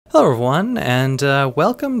Hello everyone, and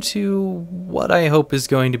welcome to what I hope is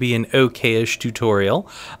going to be an okay-ish tutorial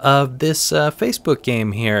of this Facebook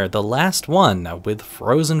game here, the last one with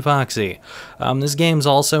FrozenFoxy. This game's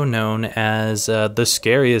also known as the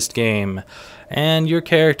Scariest game, and your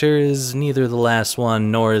character is neither the last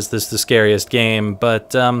one nor is this the scariest game,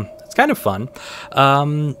 but it's kind of fun.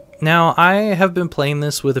 Now, I have been playing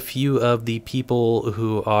this with a few of the people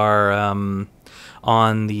who are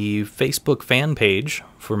on the Facebook fan page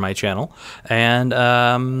for my channel, and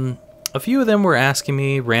a few of them were asking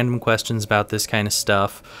me random questions about this kind of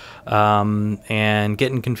stuff, and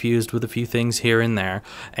getting confused with a few things here and there,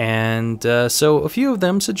 and so a few of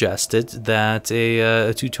them suggested that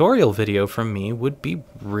a tutorial video from me would be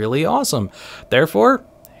really awesome. Therefore,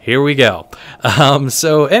 here we go.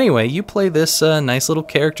 So anyway, you play this nice little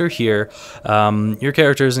character here. Your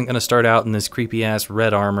character isn't going to start out in this creepy-ass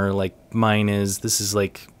red armor like mine is. This is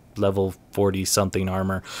like level 40-something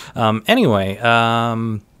armor. Anyway,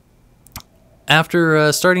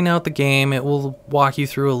 after starting out the game, it will walk you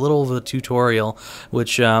through a little of a tutorial,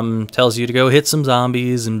 which tells you to go hit some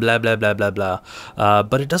zombies and blah, blah, blah, blah, blah.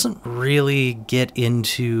 But it doesn't really get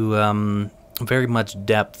into very much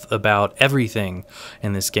depth about everything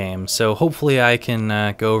in this game, so hopefully I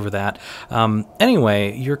can go over that.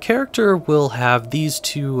 Anyway, your character will have these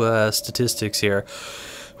two statistics here,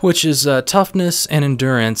 which is toughness and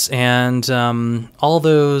endurance, and all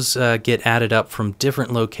those get added up from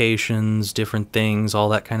different locations, different things, all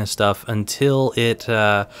that kind of stuff, until it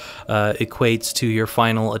equates to your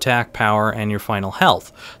final attack power and your final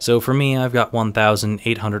health. So for me, I've got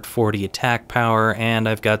 1,840 attack power, and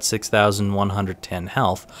I've got 6,110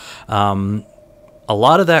 health. A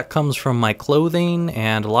lot of that comes from my clothing,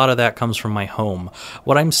 and a lot of that comes from my home.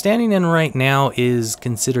 What I'm standing in right now is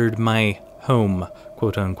considered my home,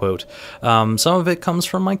 quote unquote. Some of it comes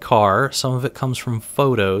from my car, some of it comes from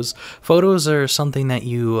photos. Photos are something that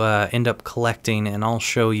you end up collecting, and I'll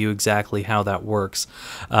show you exactly how that works.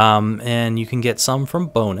 And you can get some from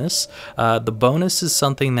bonus. The bonus is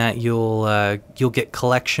something that you'll get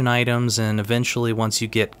collection items, and eventually once you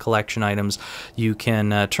get collection items, you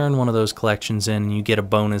can turn one of those collections in and you get a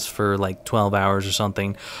bonus for like 12 hours or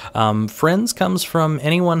something. Friends comes from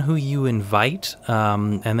anyone who you invite,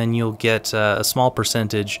 and then you'll get a small percentage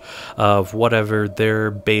of whatever their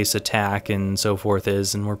base attack and so forth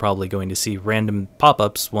is, and we're probably going to see random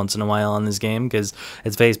pop-ups once in a while on this game because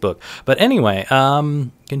it's Facebook. But anyway,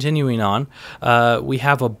 continuing on, we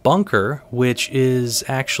have a bunker, which is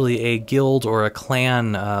actually a guild or a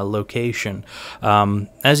clan location.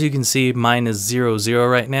 As you can see, mine is 0-0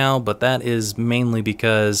 right now, but that is mainly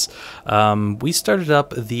because we started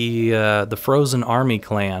up the Frozen Army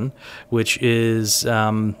clan, which is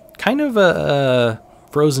kind of a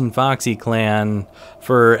FrozenFoxy clan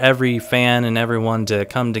for every fan and everyone to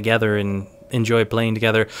come together and enjoy playing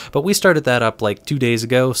together. But we started that up like 2 days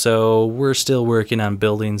ago, so we're still working on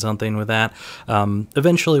building something with that.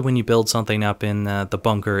 Eventually, when you build something up in the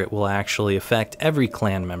bunker, it will actually affect every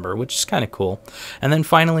clan member, which is kind of cool. And then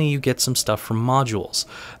finally, you get some stuff from modules.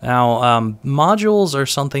 Now, modules are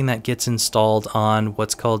something that gets installed on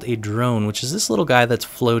what's called a drone, which is this little guy that's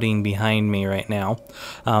floating behind me right now.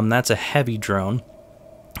 That's a heavy drone.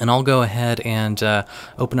 And I'll go ahead and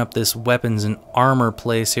open up this weapons and armor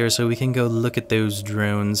place here so we can go look at those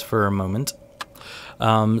drones for a moment.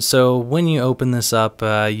 So when you open this up,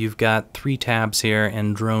 you've got 3 tabs here,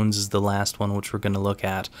 and drones is the last one, which we're going to look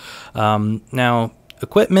at. Now,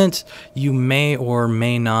 equipment, you may or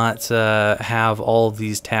may not have all of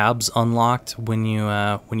these tabs unlocked when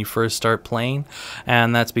you first start playing,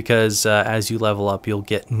 and that's because as you level up, you'll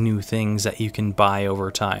get new things that you can buy over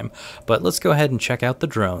time. But let's go ahead and check out the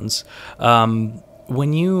drones.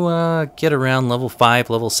 When you get around level 5,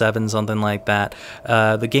 level 7, something like that,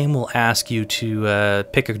 the game will ask you to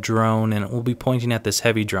pick a drone, and it will be pointing at this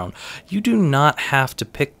heavy drone. You do not have to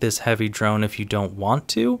pick this heavy drone if you don't want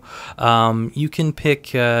to. You can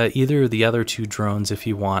pick either of the other 2 drones if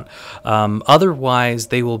you want. Otherwise,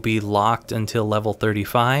 they will be locked until level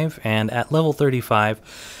 35, and at level 35,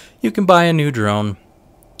 you can buy a new drone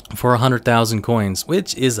for 100,000 coins,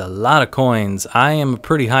 which is a lot of coins. I am a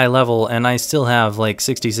pretty high level, and I still have like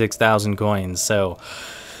 66,000 coins, so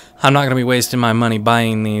I'm not going to be wasting my money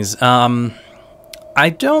buying these. I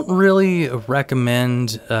don't really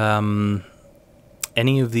recommend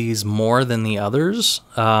any of these more than the others.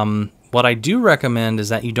 What I do recommend is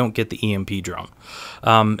that you don't get the EMP drone.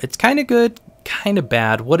 It's kind of good, kind of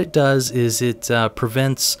bad. What it does is it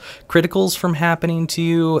prevents criticals from happening to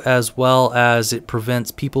you, as well as it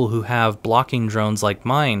prevents people who have blocking drones like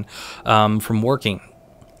mine from working.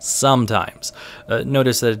 sometimes.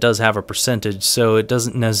 Notice that it does have a percentage, so it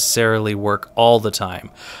doesn't necessarily work all the time.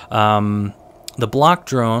 The block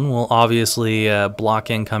drone will obviously block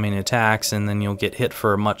incoming attacks, and then you'll get hit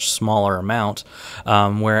for a much smaller amount,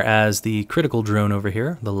 whereas the critical drone over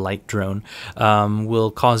here, the light drone, will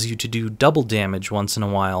cause you to do double damage once in a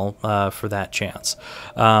while for that chance.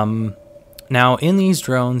 Now, in these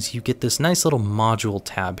drones, you get this nice little module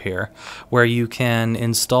tab here, where you can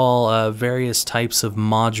install various types of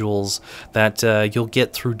modules that you'll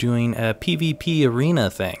get through doing a PvP arena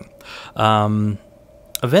thing.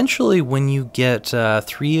 Eventually, when you get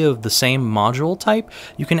 3 of the same module type,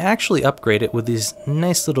 you can actually upgrade it with this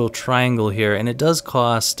nice little triangle here, and it does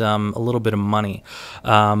cost a little bit of money.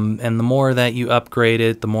 And the more that you upgrade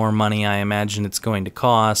it, the more money I imagine it's going to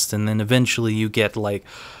cost, and then eventually you get like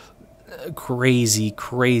crazy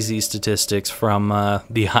statistics from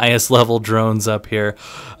the highest level drones up here,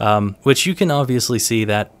 which you can obviously see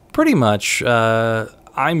that pretty much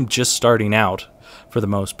I'm just starting out for the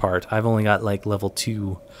most part. I've only got like level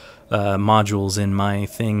 2 modules in my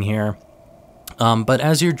thing here. But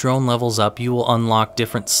as your drone levels up, you will unlock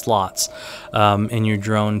different slots in your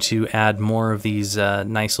drone to add more of these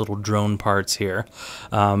nice little drone parts here.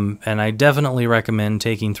 And I definitely recommend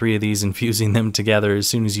taking 3 of these and fusing them together as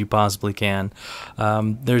soon as you possibly can.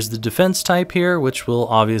 There's the defense type here, which will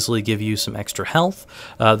obviously give you some extra health.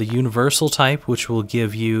 The universal type, which will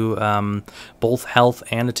give you both health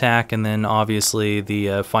and attack. And then obviously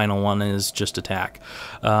the final one is just attack.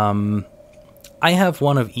 I have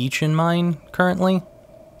one of each in mine currently.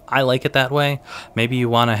 I like it that way. Maybe you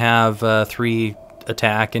want to have 3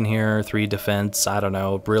 attack in here, 3 defense. I don't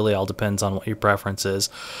know. It really all depends on what your preference is.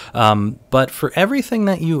 But for everything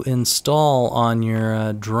that you install on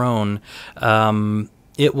your drone,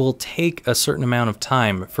 it will take a certain amount of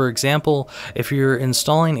time. For example, if you're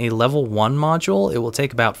installing a level 1 module, it will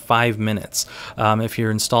take about 5 minutes. If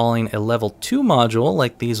you're installing a level 2 module,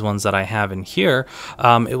 like these ones that I have in here,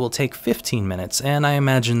 it will take 15 minutes. And I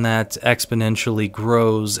imagine that exponentially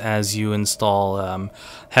grows as you install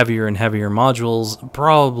heavier and heavier modules,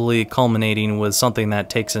 probably culminating with something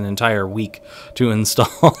that takes an entire week to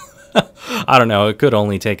install. I don't know, it could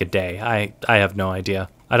only take a day. I have no idea.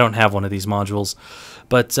 I don't have one of these modules.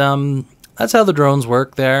 But that's how the drones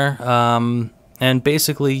work there. And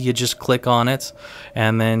basically you just click on it,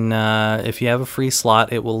 and then if you have a free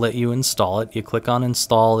slot, it will let you install it. You click on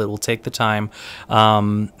install, it will take the time.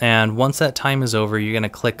 And once that time is over, you're going to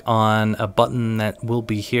click on a button that will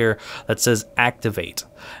be here that says activate.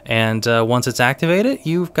 And once it's activated,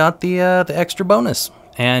 you've got the extra bonus.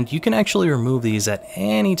 And you can actually remove these at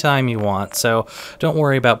any time you want, so don't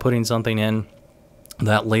worry about putting something in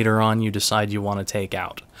that later on you decide you want to take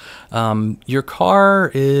out. Your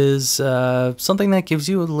car is something that gives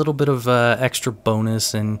you a little bit of extra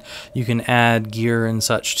bonus, and you can add gear and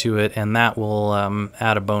such to it, and that will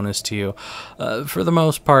add a bonus to you. For the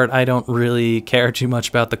most part, I don't really care too much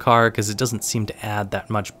about the car because it doesn't seem to add that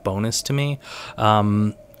much bonus to me.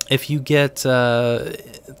 If you get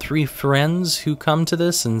 3 friends who come to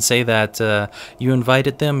this and say that you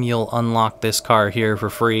invited them, you'll unlock this car here for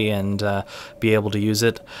free and be able to use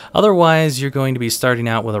it. Otherwise, you're going to be starting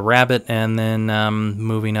out with a rabbit and then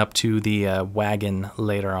moving up to the wagon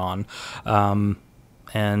later on.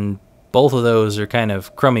 And both of those are kind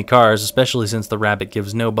of crummy cars, especially since the rabbit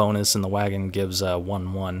gives no bonus and the wagon gives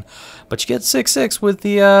 1-1. But you get 6-6 with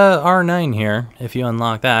the R9 here if you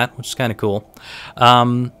unlock that, which is kind of cool.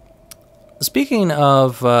 Speaking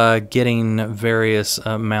of getting various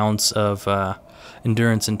amounts of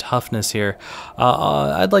endurance and toughness here,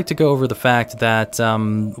 I'd like to go over the fact that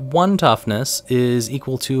 1 toughness is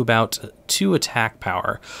equal to about 2 attack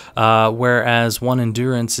power, whereas 1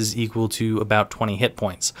 endurance is equal to about 20 hit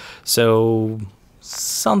points. So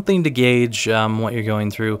something to gauge what you're going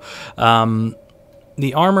through.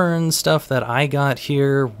 The armor and stuff that I got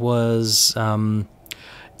here was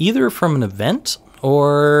either from an event,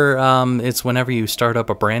 or it's whenever you start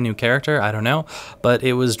up a brand new character, I don't know, but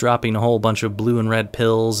it was dropping a whole bunch of blue and red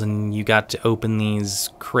pills, and you got to open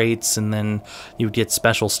these crates, and then you would get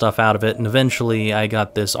special stuff out of it, and eventually I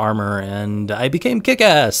got this armor, and I became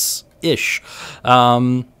kick-ass-ish.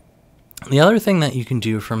 The other thing that you can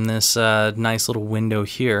do from this nice little window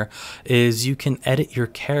here is you can edit your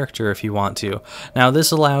character if you want to. Now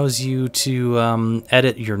this allows you to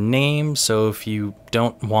edit your name, so if you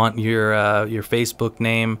don't want your Facebook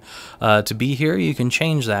name to be here, you can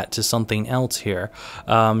change that to something else here.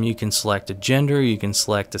 You can select a gender, you can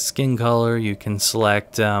select a skin color, you can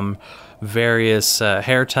select various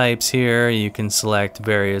hair types here. You can select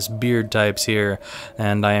various beard types here,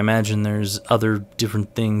 and I imagine there's other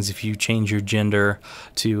different things if you change your gender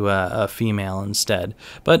to a female instead.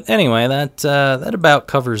 But anyway, that about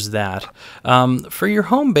covers that. For your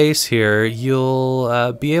home base here,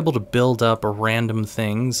 you'll be able to build up random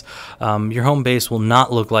things. Your home base will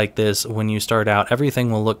not look like this when you start out.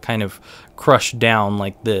 Everything will look kind of crushed down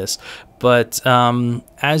like this. But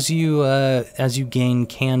as you gain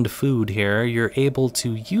canned food here, you're able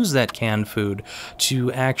to use that canned food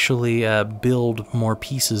to actually build more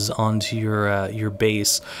pieces onto your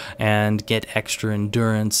base and get extra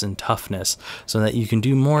endurance and toughness, so that you can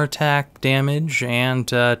do more attack damage and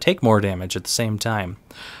take more damage at the same time.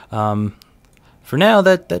 For now,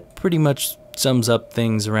 that pretty much sums up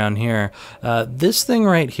things around here. This thing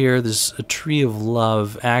right here, this Tree of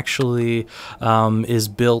Love, actually is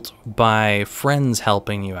built by friends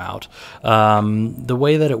helping you out. The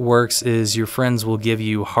way that it works is your friends will give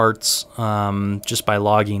you hearts just by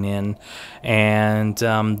logging in, and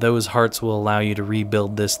those hearts will allow you to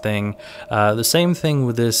rebuild this thing. The same thing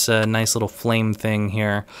with this nice little flame thing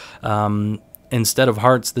here. Instead of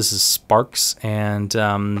hearts, this is sparks, and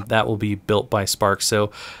that will be built by sparks.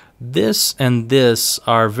 So this and this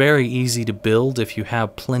are very easy to build if you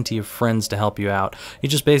have plenty of friends to help you out. You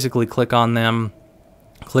just basically click on them,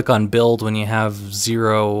 click on build when you have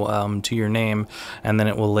 0 to your name, and then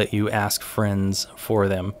it will let you ask friends for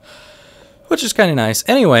them, which is kind of nice.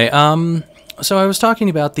 Anyway, so I was talking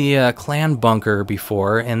about the clan bunker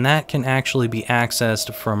before, and that can actually be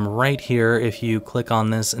accessed from right here if you click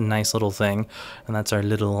on this nice little thing, and that's our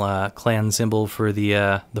little clan symbol for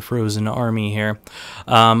the Frozen Army here.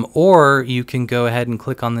 Or you can go ahead and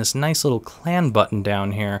click on this nice little clan button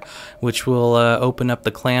down here, which will open up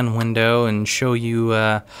the clan window and show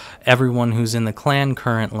you everyone who's in the clan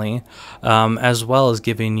currently, as well as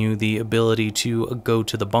giving you the ability to go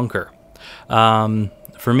to the bunker.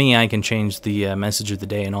 For me, I can change the message of the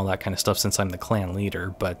day and all that kind of stuff since I'm the clan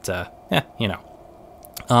leader, but, yeah, you know.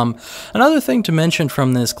 Another thing to mention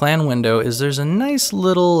from this clan window is there's a nice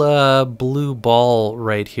little blue ball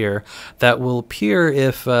right here that will appear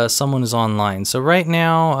if someone is online. So right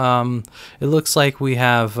now, it looks like we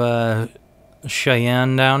have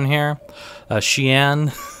Cheyenne down here.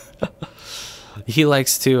 Cheyenne. He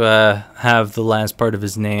likes to have the last part of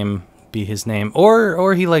his name be his name,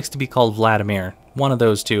 or he likes to be called Vladimir. One of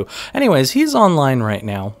those two. Anyways, he's online right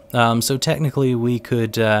now, so technically we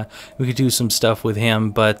could do some stuff with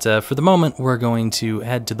him, but for the moment we're going to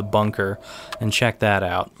head to the bunker and check that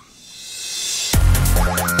out.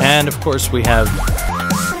 And of course we have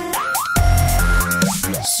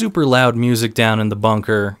super loud music down in the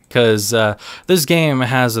bunker, because this game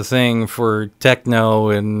has a thing for techno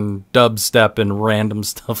and dubstep and random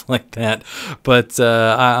stuff like that, but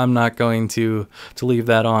I'm not going to leave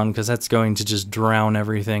that on, because that's going to just drown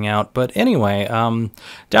everything out. But anyway,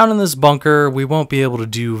 down in this bunker we won't be able to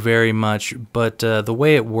do very much, but the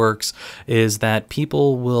way it works is that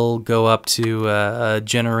people will go up to a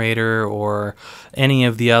generator or any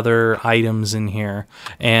of the other items in here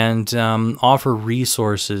and offer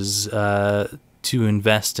resources to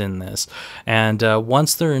invest in this, and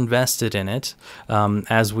once they're invested in it,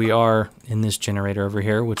 as we are in this generator over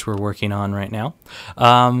here, which we're working on right now,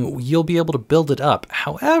 you'll be able to build it up.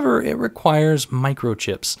 However, it requires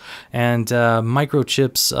microchips, and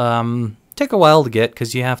microchips take a while to get,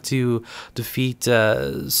 because you have to defeat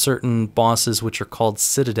certain bosses which are called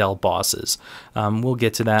Citadel bosses. We'll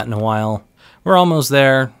get to that in a while. We're almost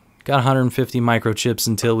there. Got 150 microchips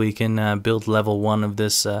until we can build level 1 of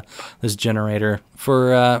this this generator.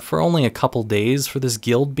 For only a couple days for this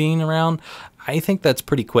guild being around, I think that's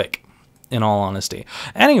pretty quick, in all honesty.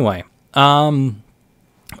 Anyway, so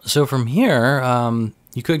from here,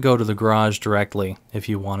 you could go to the garage directly if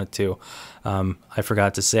you wanted to. I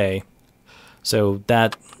forgot to say. So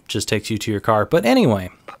that just takes you to your car. But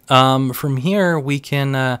anyway, from here we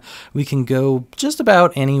can go just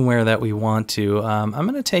about anywhere that we want to. I'm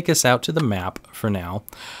going to take us out to the map for now,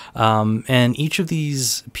 and each of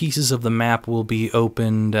these pieces of the map will be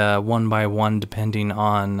opened one by one depending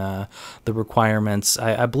on the requirements.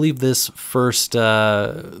 I believe this first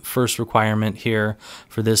requirement here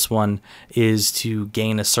for this one is to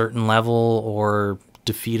gain a certain level or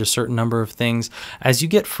defeat a certain number of things. As you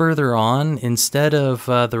get further on, instead of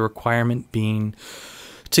the requirement being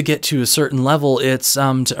to get to a certain level, it's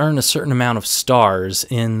to earn a certain amount of stars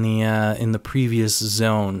in the previous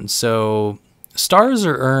zone. So stars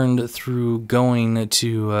are earned through going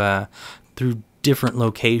to through different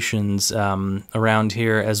locations around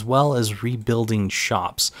here, as well as rebuilding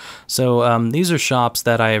shops. So these are shops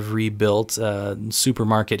that I have rebuilt,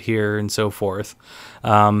 supermarket here and so forth.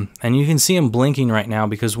 And you can see them blinking right now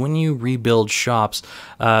because when you rebuild shops,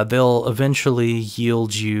 they'll eventually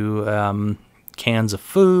yield you cans of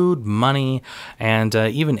food, money, and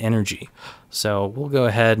even energy. So we'll go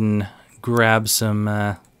ahead and grab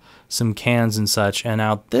some cans and such. And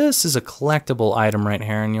now this is a collectible item right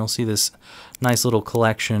here, and you'll see this nice little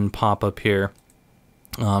collection pop up here.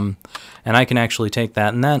 And I can actually take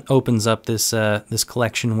that, and that opens up this this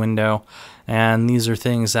collection window. And these are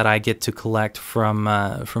things that I get to collect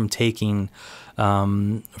from taking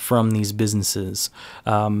from these businesses.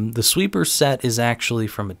 The sweeper set is actually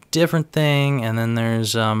from a different thing, and then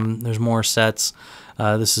there's more sets.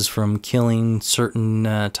 This is from killing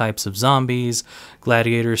certain types of zombies.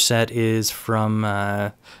 Gladiator set is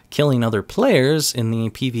from killing other players in the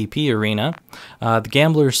PvP arena. The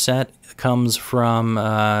Gambler set comes from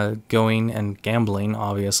going and gambling,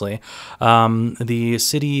 obviously. The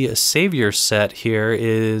City Savior set here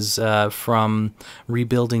is from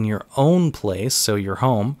rebuilding your own place, so your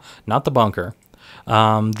home, not the bunker.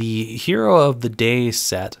 The Hero of the Day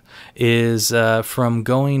set is from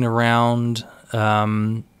going around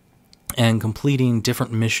and completing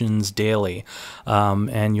different missions daily,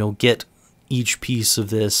 and you'll get each piece of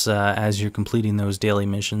this as you're completing those daily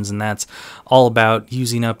missions, and that's all about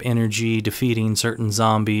using up energy, defeating certain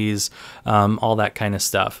zombies, all that kind of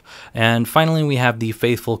stuff. And finally, we have the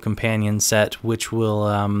Faithful Companion set, which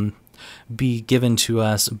will be given to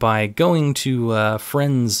us by going to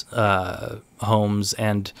friends' homes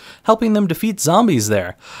and helping them defeat zombies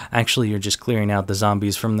there. Actually, you're just clearing out the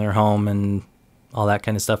zombies from their home and all that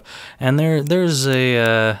kind of stuff. And there's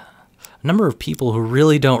a number of people who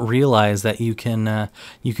really don't realize that you can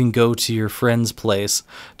go to your friend's place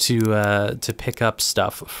to pick up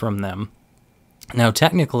stuff from them. Now,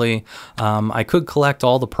 technically, I could collect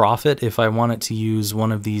all the profit if I wanted to use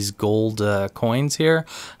one of these gold coins here.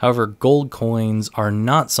 However, gold coins are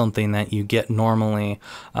not something that you get normally.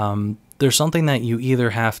 They're something that you either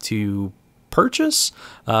have to purchase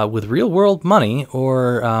with real-world money,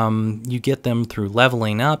 or you get them through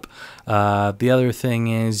leveling up. The other thing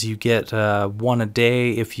is you get one a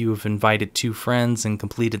day if you've invited 2 friends and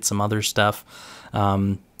completed some other stuff.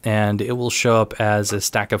 And it will show up as a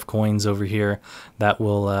stack of coins over here that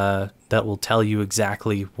will tell you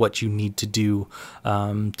exactly what you need to do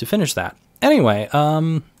to finish that. Anyway,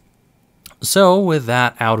 so with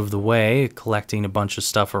that out of the way, collecting a bunch of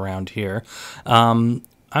stuff around here,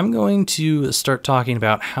 I'm going to start talking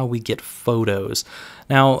about how we get photos.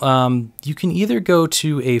 Now, you can either go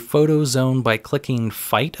to a photo zone by clicking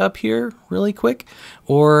Fight up here really quick,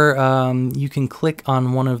 or you can click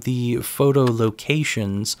on one of the photo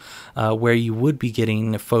locations where you would be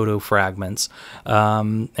getting photo fragments.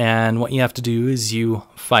 And what you have to do is you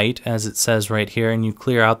fight, as it says right here, and you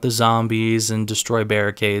clear out the zombies and destroy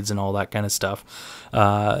barricades and all that kind of stuff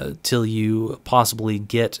till you possibly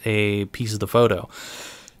get a piece of the photo.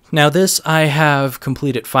 Now this I have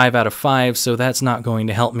completed 5 out of 5, so that's not going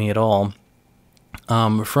to help me at all.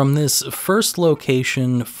 From this first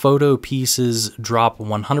location, photo pieces drop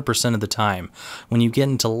 100% of the time. When you get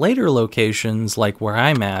into later locations, like where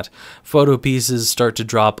I'm at, photo pieces start to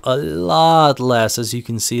drop a lot less. As you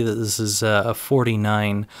can see that this is a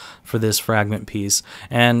 49 for this fragment piece.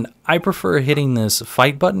 And I prefer hitting this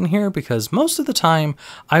fight button here because most of the time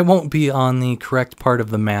I won't be on the correct part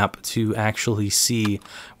of the map to actually see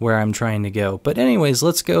where I'm trying to go. But anyways,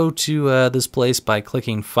 let's go to this place by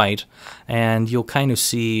clicking fight, and you'll kind of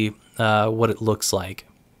see what it looks like.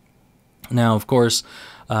 Now, of course,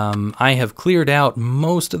 I have cleared out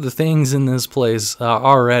most of the things in this place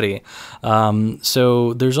already.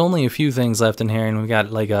 So there's only a few things left in here, and we've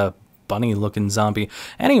got like a bunny-looking zombie.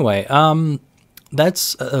 Anyway,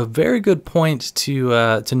 that's a very good point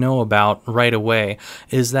to know about right away,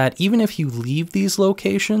 is that even if you leave these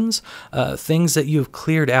locations, things that you've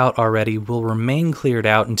cleared out already will remain cleared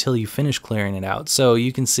out until you finish clearing it out. So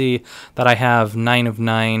you can see that I have 9 of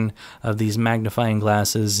 9 of these magnifying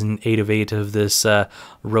glasses and 8 of 8 of this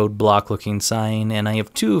roadblock looking sign, and I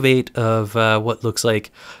have 2 of 8 of what looks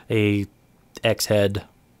like a X head.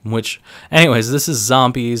 Which, anyways, this is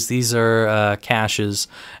zombies, these are caches,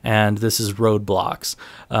 and this is roadblocks.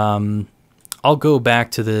 I'll go back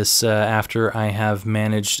to this after I have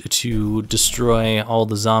managed to destroy all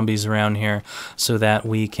the zombies around here so that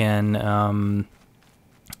we can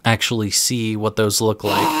actually see what those look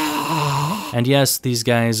like. And yes, these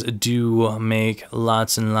guys do make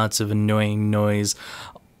lots and lots of annoying noise.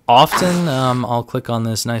 Often, I'll click on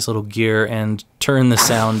this nice little gear and turn the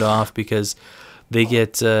sound off because they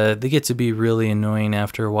get to be really annoying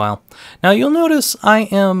after a while. Now you'll notice I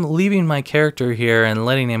am leaving my character here and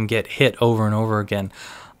letting him get hit over and over again.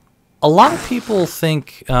 A lot of people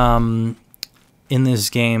think in this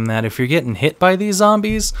game that if you're getting hit by these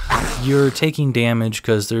zombies, you're taking damage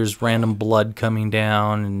because there's random blood coming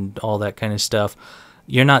down and all that kind of stuff.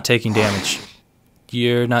 You're not taking damage.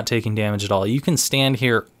 You're not taking damage at all. You can stand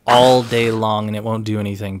here all day long and it won't do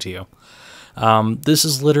anything to you. This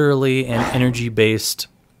is literally an energy-based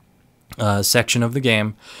section of the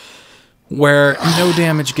game where no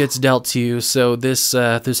damage gets dealt to you, so this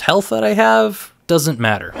health that I have doesn't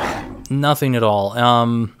matter. Nothing at all.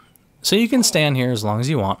 So you can stand here as long as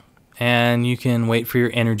you want, and you can wait for your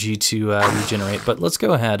energy to regenerate. But let's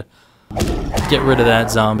go ahead, get rid of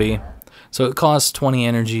that zombie. So it costs 20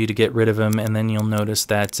 energy to get rid of him, and then you'll notice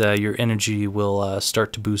that your energy will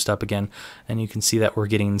start to boost up again. And you can see that we're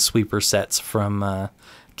getting sweeper sets from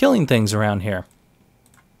killing things around here.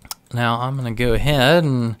 Now I'm going to go ahead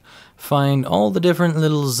and find all the different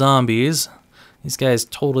little zombies. These guys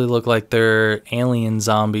totally look like they're alien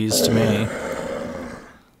zombies to me.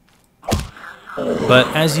 But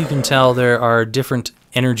as you can tell, there are different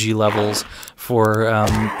energy levels for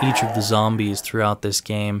each of the zombies throughout this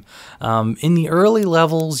game. In the early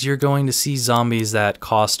levels, you're going to see zombies that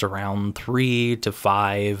cost around 3 to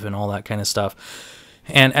 5 and all that kind of stuff.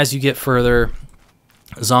 And as you get further,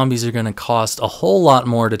 zombies are going to cost a whole lot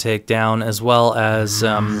more to take down, as well as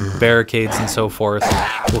barricades and so forth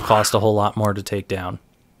will cost a whole lot more to take down.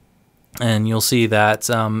 And you'll see that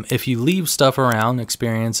if you leave stuff around,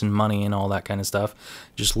 experience and money and all that kind of stuff,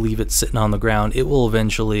 just leave it sitting on the ground, it will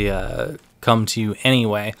eventually come to you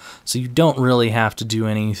anyway. So you don't really have to do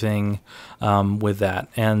anything with that.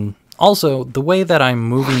 And also, the way that I'm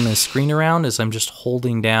moving this screen around is I'm just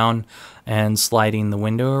holding down and sliding the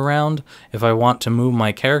window around. If I want to move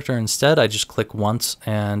my character instead, I just click once,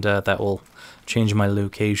 and that will change my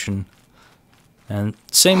location. And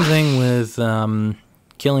same thing with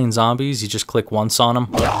killing zombies. You just click once on them,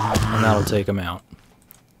 and that'll take them out.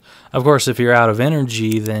 Of course, if you're out of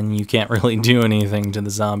energy, then you can't really do anything to the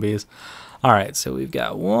zombies. Alright, so we've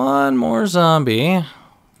got one more zombie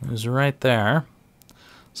who's right there.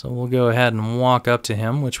 So we'll go ahead and walk up to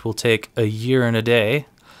him, which will take a year and a day,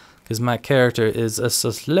 because my character is as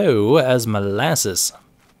slow as molasses.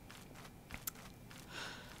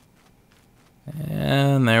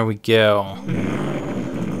 And there we go.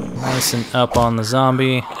 Nice and up on the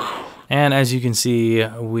zombie. And as you can see,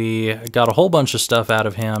 we got a whole bunch of stuff out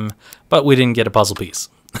of him, but we didn't get a puzzle piece.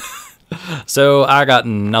 So I got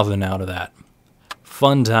nothing out of that.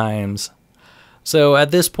 Fun times. So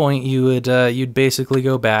at this point, you would you'd basically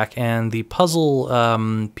go back, and the puzzle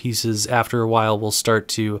pieces after a while will start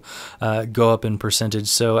to go up in percentage.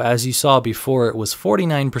 So as you saw before, it was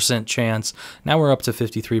 49% chance. Now we're up to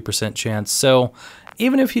 53% chance. So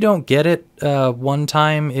even if you don't get it one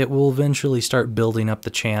time, it will eventually start building up the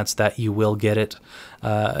chance that you will get it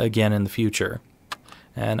again in the future.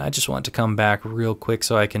 And I just want to come back real quick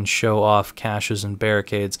so I can show off caches and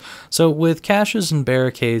barricades. So with caches and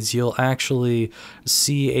barricades, you'll actually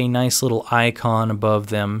see a nice little icon above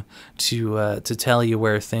them to tell you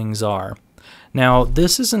where things are. Now,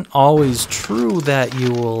 this isn't always true that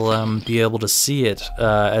you will be able to see it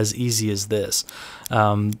as easy as this.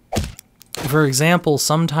 For example,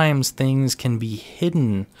 sometimes things can be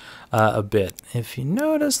hidden a bit. If you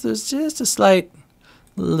notice, there's just a slight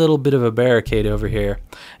little bit of a barricade over here.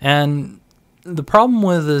 And the problem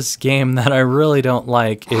with this game that I really don't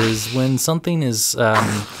like is when something is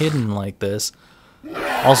hidden like this.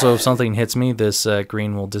 Also, if something hits me, this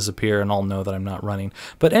green will disappear and I'll know that I'm not running.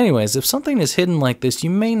 But anyways, if something is hidden like this, you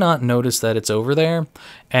may not notice that it's over there.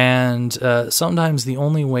 And sometimes the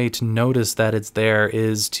only way to notice that it's there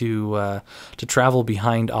is to travel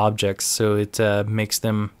behind objects, so it makes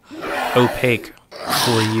them opaque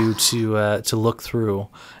for you to look through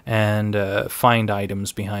and find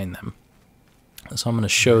items behind them. So I'm going to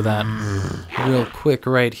show that real quick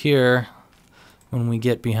right here when we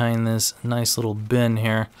get behind this nice little bin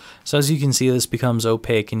here. So as you can see, this becomes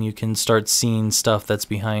opaque and you can start seeing stuff that's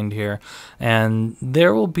behind here. And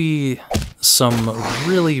there will be some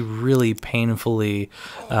really, really painfully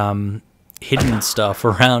hidden stuff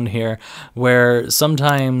around here where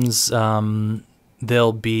sometimes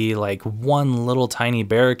there'll be like one little tiny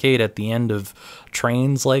barricade at the end of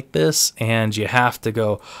trains like this, and you have to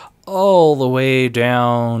go all the way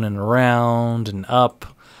down and around and up.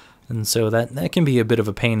 And so that can be a bit of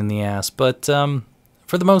a pain in the ass, but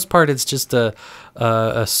for the most part, it's just a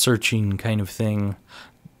searching kind of thing.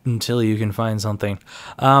 until you can find something.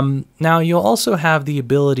 Now, you'll also have the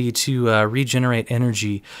ability to regenerate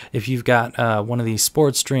energy if you've got one of these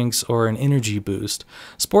sports drinks or an energy boost.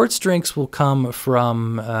 Sports drinks will come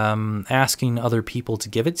from asking other people to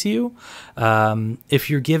give it to you. If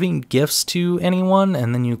you're giving gifts to anyone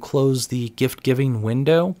and then you close the gift-giving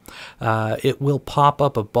window, it will pop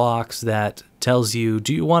up a box that tells you,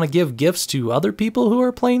 do you want to give gifts to other people who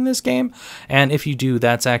are playing this game? And if you do,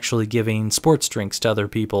 that's actually giving sports drinks to other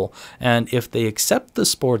people. And if they accept the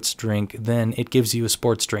sports drink, then it gives you a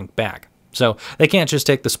sports drink back. So they can't just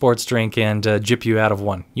take the sports drink and jip you out of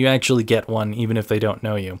one. You actually get one even if they don't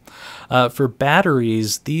know you. For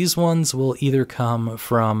batteries, these ones will either come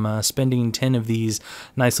from spending 10 of these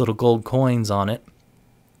nice little gold coins on it,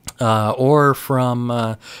 or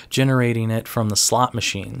from generating it from the slot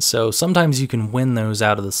machine. So sometimes you can win those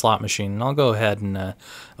out of the slot machine. And I'll go ahead and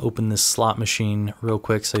open this slot machine real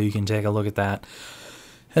quick so you can take a look at that.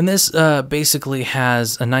 And this basically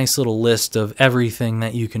has a nice little list of everything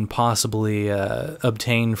that you can possibly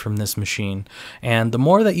obtain from this machine. And the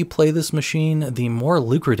more that you play this machine, the more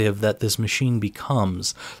lucrative that this machine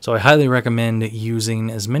becomes. So I highly recommend using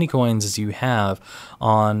as many coins as you have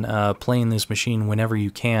on playing this machine whenever you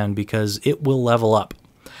can, because it will level up.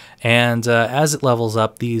 And as it levels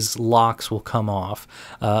up, these locks will come off,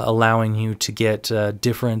 allowing you to get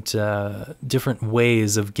different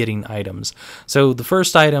ways of getting items. So the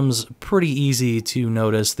first item's pretty easy to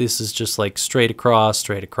notice. This is just like straight across,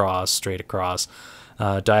 straight across, straight across,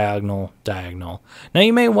 diagonal, diagonal. Now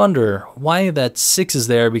you may wonder why that 6 is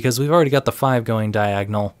there, because we've already got the 5 going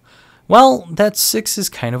diagonal. Well, that 6 is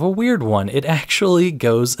kind of a weird one. It actually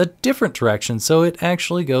goes a different direction, so it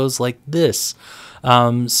actually goes like this.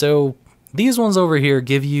 So these ones over here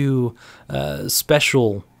give you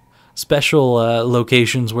special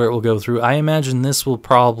locations where it will go through. I imagine this will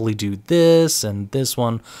probably do this, and this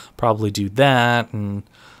one probably do that, and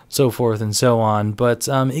so forth and so on. But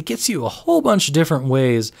it gets you a whole bunch of different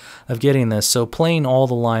ways of getting this. So playing all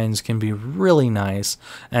the lines can be really nice,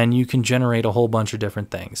 and you can generate a whole bunch of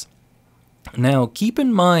different things. Now, keep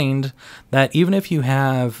in mind that even if you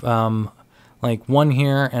have like one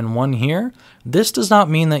here and one here, this does not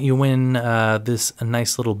mean that you win this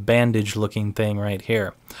nice little bandage looking thing right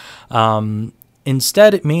here.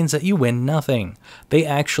 Instead, it means that you win nothing. They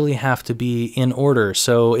actually have to be in order.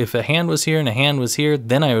 So if a hand was here and a hand was here,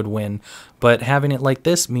 then I would win. But having it like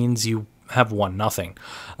this means you have won nothing.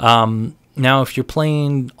 Now, if you're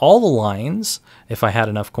playing all the lines, if I had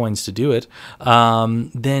enough coins to do it,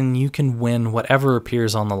 then you can win whatever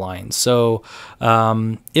appears on the line. So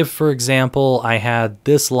if, for example, I had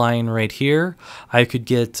this line right here, I could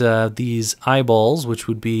get these eyeballs, which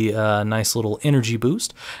would be a nice little energy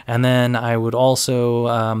boost. And then I would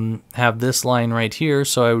also have this line right here,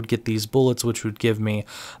 so I would get these bullets, which would give me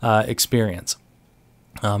experience.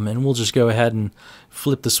 And we'll just go ahead and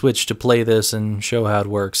flip the switch to play this and show how it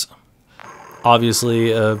works.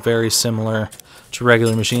 Obviously, very similar to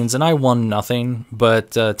regular machines, and I won nothing,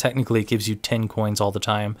 but technically it gives you 10 coins all the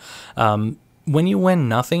time. When you win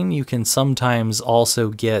nothing, you can sometimes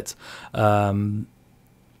also get little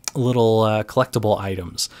collectible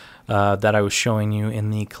items that I was showing you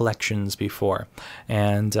in the collections before.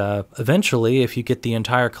 And eventually, if you get the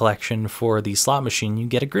entire collection for the slot machine, you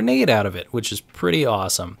get a grenade out of it, which is pretty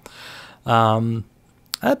awesome.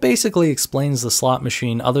 That basically explains the slot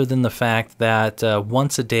machine, other than the fact that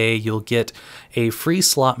once a day you'll get a free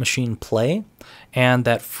slot machine play, and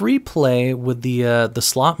that free play with the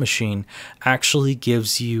slot machine actually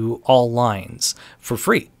gives you all lines for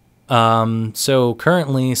free. So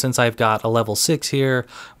currently, since I've got a level 6 here,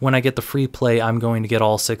 when I get the free play, I'm going to get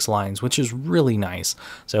all 6 lines, which is really nice.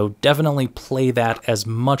 So definitely play that as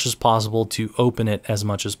much as possible to open it as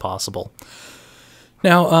much as possible.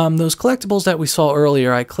 Now, those collectibles that we saw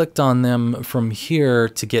earlier, I clicked on them from here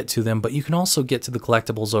to get to them, but you can also get to the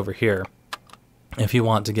collectibles over here if you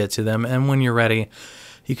want to get to them. And when you're ready,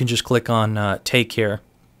 you can just click on Take here,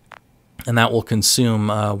 and that will consume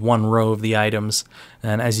one row of the items.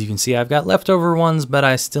 And as you can see, I've got leftover ones, but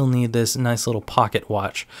I still need this nice little pocket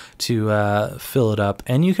watch to fill it up.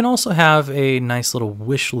 And you can also have a nice little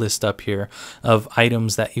wish list up here of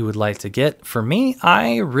items that you would like to get. For me,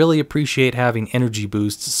 I really appreciate having energy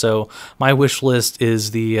boosts, so my wish list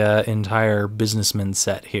is the entire businessman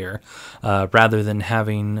set here, rather than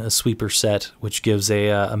having a sweeper set, which gives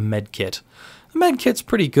a med kit. The med kit's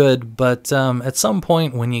pretty good, but at some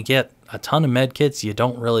point when you get a ton of med kits, you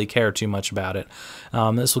don't really care too much about it.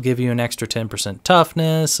 This will give you an extra 10%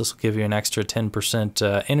 toughness. This will give you an extra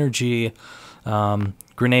 10% energy.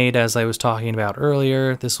 Grenade, as I was talking about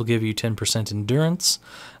earlier, this will give you 10% endurance.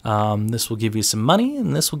 This will give you some money,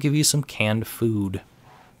 and this will give you some canned food.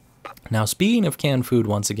 Now, speaking of canned food,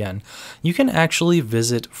 once again, you can actually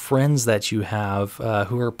visit friends that you have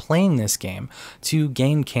who are playing this game to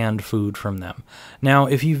gain canned food from them. Now,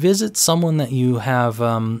 if you visit someone that you have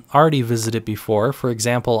already visited before, for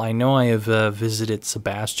example, I know I have visited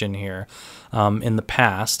Sebastian here in the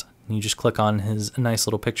past. You just click on his nice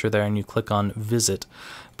little picture there and you click on visit.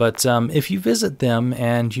 But if you visit them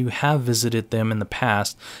and you have visited them in the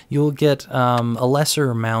past, you'll get a lesser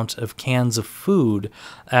amount of cans of food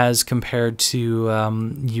as compared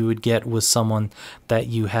to you would get with someone that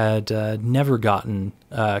you had never gotten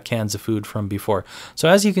cans of food from before. So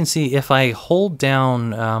as you can see, if I hold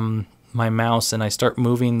down my mouse and I start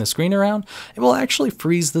moving the screen around, it will actually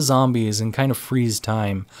freeze the zombies and kind of freeze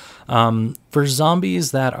time. For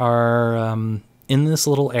zombies that are in this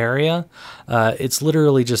little area, it's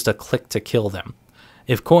literally just a click to kill them.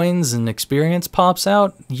 If coins and experience pops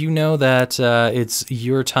out, you know that it's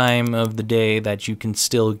your time of the day that you can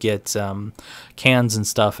still get cans and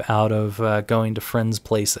stuff out of going to friends'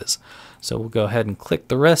 places. So we'll go ahead and click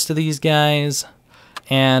the rest of these guys,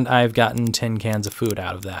 and I've gotten 10 cans of food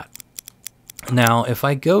out of that. Now, if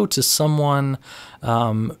I go to someone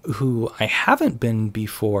who I haven't been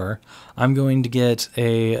before, I'm going to get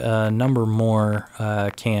a number more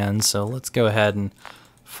cans. So let's go ahead and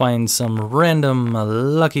find some random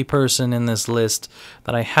lucky person in this list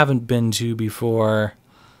that I haven't been to before,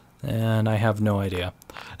 and I have no idea.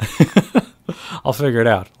 I'll figure it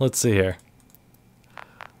out. Let's see here.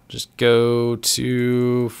 Just go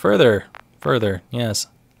to further, yes.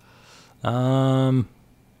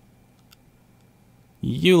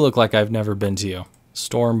 You look like I've never been to you.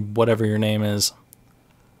 Storm, whatever your name is.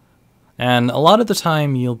 And a lot of the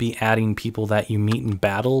time you'll be adding people that you meet in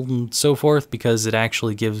battle and so forth because it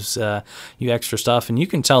actually gives you extra stuff. And you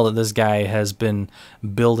can tell that this guy has been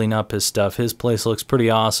building up his stuff. His place looks pretty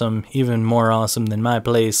awesome, even more awesome than my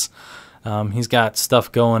place. He's got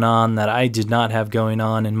stuff going on that I did not have going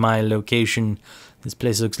on in my location. This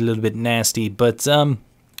place looks a little bit nasty, but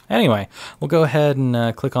anyway, we'll go ahead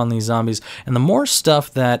and click on these zombies. And the more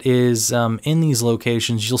stuff that is in these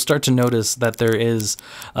locations, you'll start to notice that there is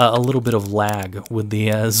a little bit of lag with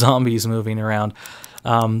the zombies moving around.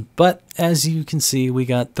 But as you can see, we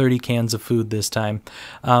got 30 cans of food this time.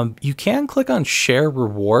 You can click on share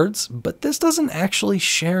rewards, but this doesn't actually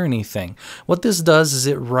share anything. What this does is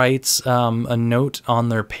it writes a note on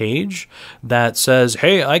their page that says,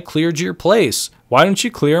 "Hey, I cleared your place. Why don't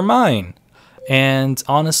you clear mine?" And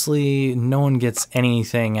honestly, no one gets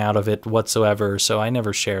anything out of it whatsoever, so I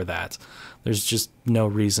never share that. There's just no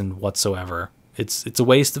reason whatsoever. It's a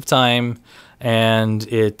waste of time, and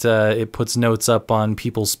it puts notes up on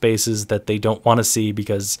people's spaces that they don't want to see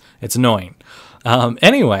because it's annoying.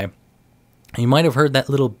 Anyway, you might have heard that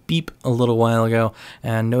little beep a little while ago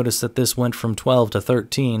and noticed that this went from 12 to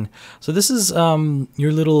 13. So this is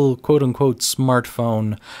your little quote-unquote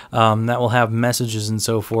smartphone that will have messages and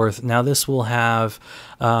so forth. Now this will have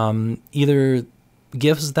either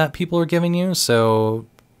gifts that people are giving you. So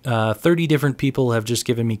 30 different people have just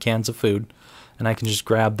given me cans of food, and I can just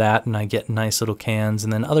grab that and I get nice little cans.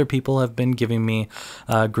 And then other people have been giving me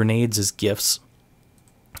grenades as gifts.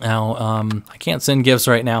 Now, I can't send gifts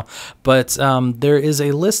right now, but there is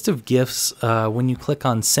a list of gifts when you click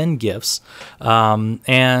on Send Gifts,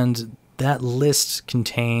 and that list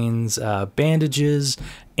contains bandages,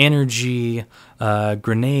 energy,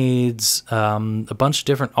 grenades, a bunch of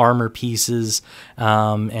different armor pieces,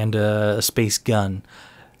 and a space gun.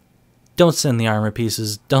 Don't send the armor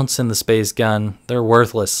pieces. Don't send the space gun. They're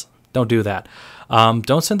worthless. Don't do that.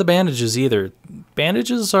 Don't send the bandages either.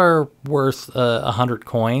 Bandages are worth 100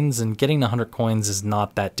 coins, and getting 100 coins is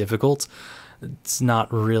not that difficult. It's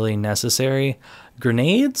not really necessary.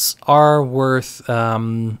 Grenades are worth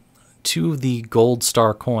 2 of the gold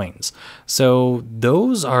star coins. So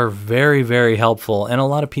those are very, very helpful, and a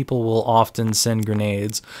lot of people will often send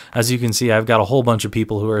grenades. As you can see, I've got a whole bunch of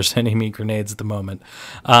people who are sending me grenades at the moment.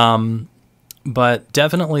 But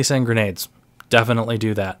definitely send grenades. Definitely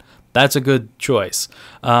do that. That's a good choice.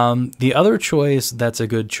 The other choice that's a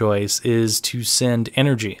good choice is to send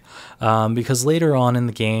energy, because later on in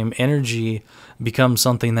the game, energy becomes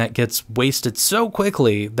something that gets wasted so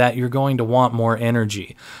quickly that you're going to want more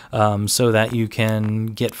energy so that you can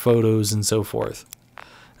get photos and so forth.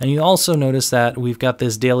 And you also notice that we've got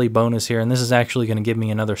this daily bonus here, and this is actually going to give me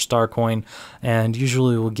another star coin, and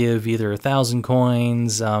usually will give either 1,000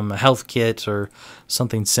 coins, a health kit, or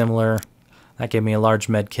something similar. That gave me a large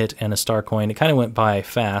med kit and a star coin. It kind of went by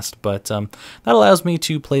fast, but that allows me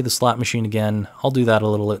to play the slot machine again. I'll do that a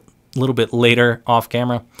little bit later off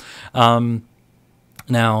camera.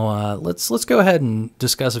 Now, let's go ahead and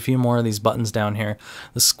discuss a few more of these buttons down here.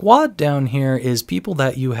 The squad down here is people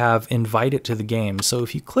that you have invited to the game. So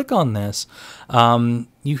if you click on this,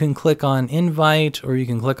 you can click on invite or you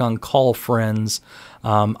can click on call friends.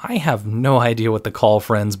 I have no idea what the call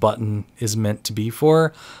friends button is meant to be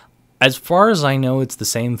for. As far as I know, it's the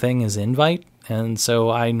same thing as invite, and so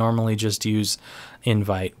I normally just use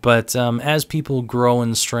invite. But as people grow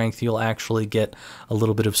in strength, you'll actually get a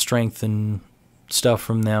little bit of strength and stuff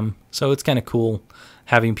from them, so it's kind of cool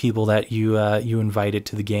having people that you invited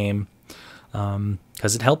to the game,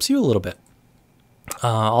 because it helps you a little bit.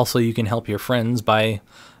 Also, you can help your friends by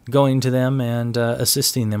going to them and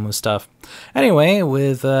assisting them with stuff. Anyway,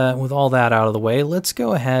 with all that out of the way, let's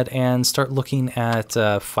go ahead and start looking at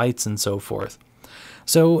fights and so forth.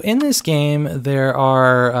 So in this game, there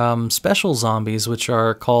are special zombies, which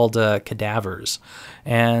are called cadavers.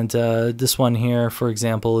 And this one here, for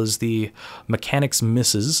example, is the Mechanics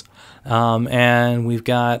Misses. And we've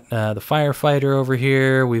got the firefighter over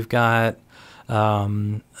here. We've got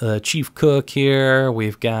the chief cook here.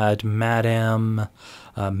 We've got Madam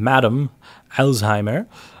Alzheimer.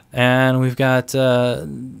 And we've got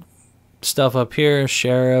stuff up here,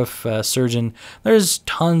 sheriff, surgeon. There's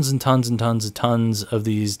tons and tons and tons of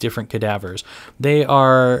these different cadavers. They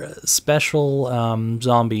are special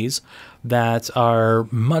zombies that are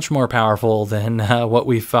much more powerful than what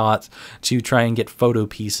we fought to try and get photo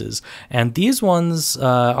pieces. And these ones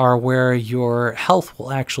are where your health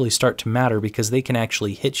will actually start to matter, because they can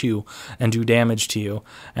actually hit you and do damage to you.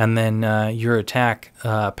 And then your attack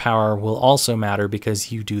power will also matter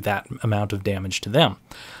because you do that amount of damage to them.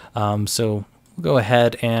 So we'll go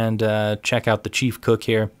ahead and check out the chief cook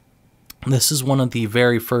here. This is one of the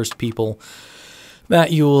very first people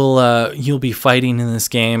that you'll be fighting in this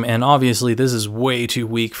game, and obviously this is way too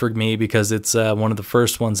weak for me because it's one of the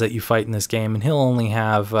first ones that you fight in this game, and he'll only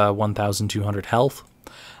have 1,200 health.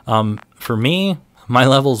 For me, my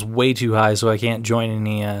level's way too high, so I can't join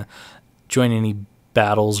any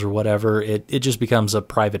battles or whatever. It just becomes a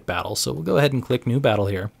private battle. So we'll go ahead and click new battle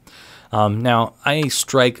here. Now, I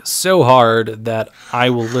strike so hard that I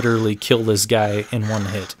will literally kill this guy in one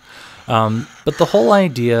hit. But the whole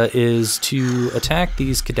idea is to attack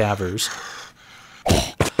these cadavers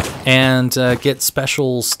and get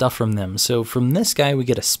special stuff from them. So from this guy we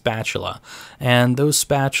get a spatula, and those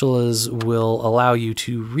spatulas will allow you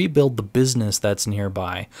to rebuild the business that's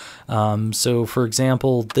nearby. So for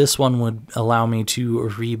example, this one would allow me to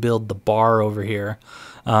rebuild the bar over here.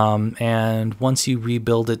 And once you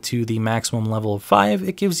rebuild it to the maximum level of 5,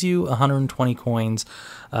 it gives you 120 coins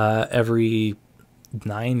every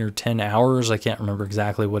 9 or 10 hours. I can't remember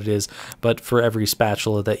exactly what it is, but for every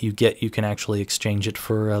spatula that you get, you can actually exchange it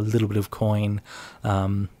for a little bit of coin.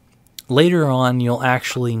 Later on, you'll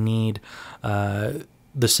actually need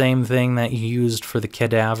the same thing that you used for the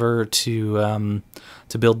cadaver to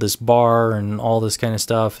build this bar and all this kind of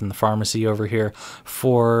stuff, and the pharmacy over here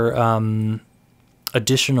for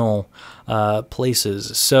additional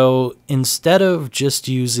places. So instead of just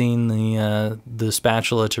using the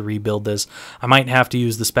spatula to rebuild this, I might have to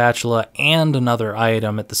use the spatula and another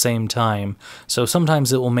item at the same time. So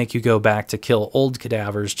sometimes it will make you go back to kill old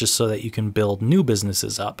cadavers just so that you can build new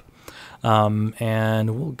businesses up.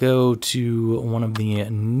 And we'll go to one of the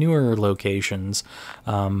newer locations,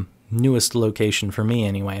 newest location for me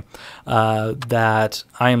anyway, that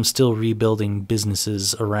I am still rebuilding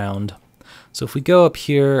businesses around. So if we go up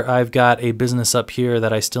here, I've got a business up here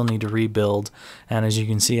that I still need to rebuild. And as you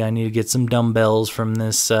can see, I need to get some dumbbells from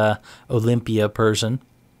this Olympia person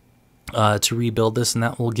to rebuild this. And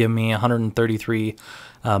that will give me 133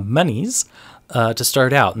 monies to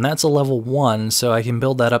start out. And that's a level 1, so I can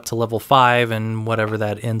build that up to level 5 and whatever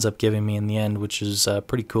that ends up giving me in the end, which is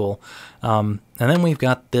pretty cool. And then we've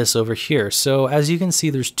got this over here. So as you can see,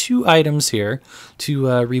 there's 2 items here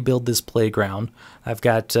to rebuild this playground. I've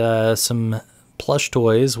got some plush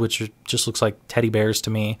toys, which just looks like teddy bears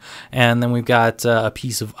to me. And then we've got a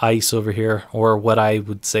piece of ice over here, or what I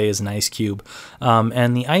would say is an ice cube.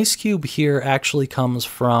 And the ice cube here actually comes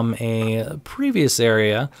from a previous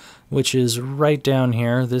area, which is right down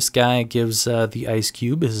here. This guy gives the ice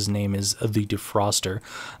cube. His name is the Defroster.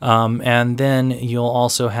 And then you'll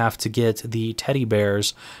also have to get the teddy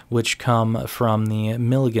bears, which come from the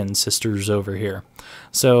Milligan sisters over here.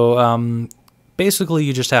 So basically,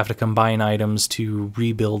 you just have to combine items to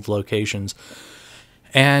rebuild locations.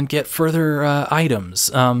 and get further items.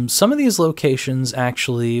 Some of these locations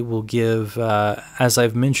actually will give, as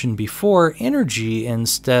I've mentioned before, energy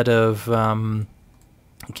instead of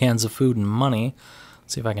cans of food and money.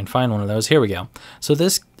 Let's see if I can find one of those. Here we go. So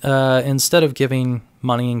this, instead of giving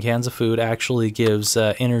money and cans of food, actually gives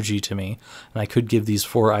energy to me. And I could give these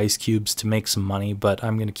 4 ice cubes to make some money, but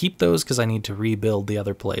I'm going to keep those because I need to rebuild the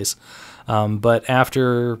other place. But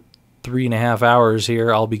after 3.5 hours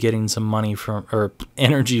here, I'll be getting some money from, or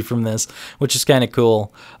energy from this, which is kind of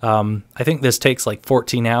cool. I think this takes like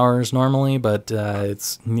 14 hours normally, but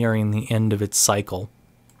it's nearing the end of its cycle.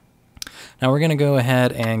 Now we're going to go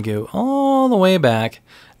ahead and go all the way back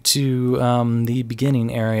to the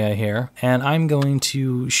beginning area here, and I'm going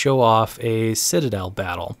to show off a Citadel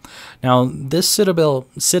battle. Now this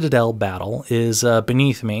Citadel battle is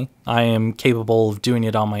beneath me. I am capable of doing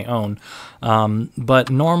it on my own, but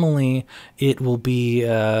normally it will be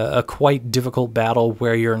a quite difficult battle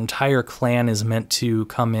where your entire clan is meant to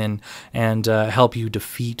come in and help you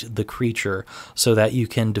defeat the creature so that you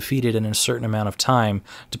can defeat it in a certain amount of time.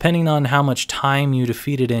 Depending on how much time you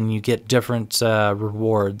defeat it in, you get different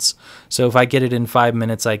rewards. So if I get it in 5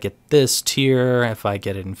 minutes, I get this tier. If I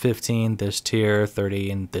get it in 15, this tier, 30,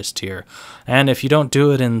 and this tier. And if you don't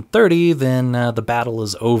do it in 30, then the battle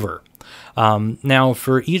is over. Now,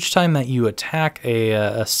 for each time that you attack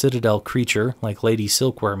a Citadel creature, like Lady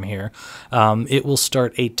Silkworm here, it will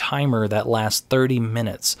start a timer that lasts 30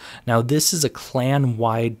 minutes. Now, this is a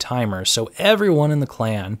clan-wide timer, so everyone in the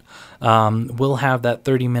clan will have that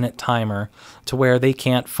 30-minute timer to where they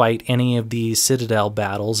can't fight any of the Citadel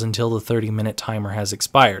battles until the 30-minute timer has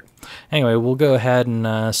expired. Anyway, we'll go ahead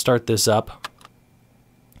and start this up.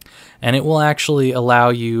 And it will actually allow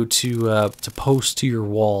you to post to your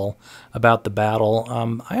wall about the battle.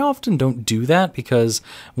 I often don't do that because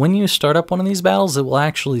when you start up one of these battles, it will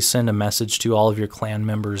actually send a message to all of your clan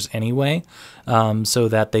members anyway, so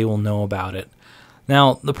that they will know about it.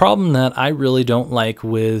 Now, the problem that I really don't like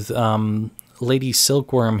with Lady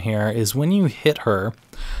Silkworm here is when you hit her,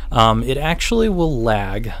 it actually will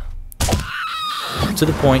lag to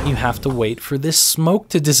the point you have to wait for this smoke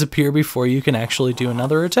to disappear before you can actually do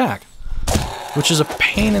another attack, which is a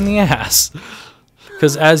pain in the ass.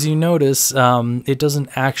 Because as you notice, it doesn't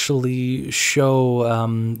actually show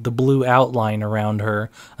the blue outline around her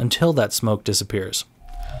until that smoke disappears.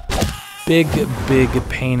 Big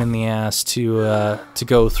pain in the ass to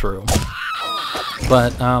go through.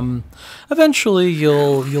 But eventually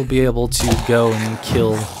you'll be able to go and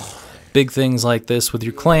kill big things like this with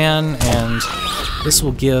your clan, and this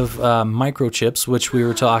will give microchips, which we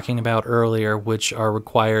were talking about earlier, which are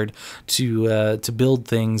required to build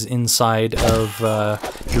things inside of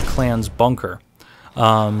your clan's bunker.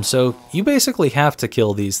 So you basically have to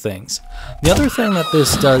kill these things. The other thing that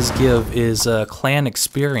this does give is clan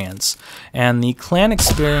experience, and the clan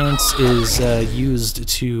experience is used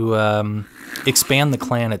to expand the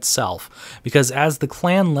clan itself, because as the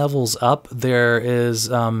clan levels up, there is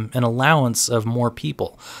an allowance of more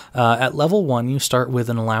people. At level 1, you start with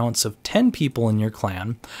an allowance of 10 people in your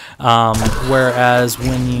clan, whereas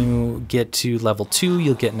when you get to level 2,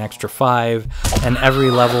 you'll get an extra 5, and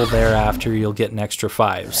every level thereafter you'll get an extra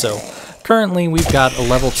 5. So currently we've got a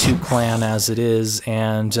level 2 clan as it is,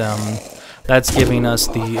 and that's giving us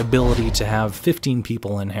the ability to have 15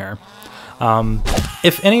 people in here.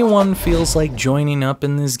 If anyone feels like joining up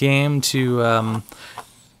in this game to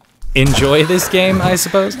enjoy this game, I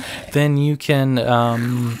suppose, then you can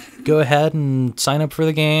go ahead and sign up for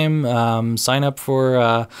the game, sign up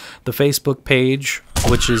for the Facebook page,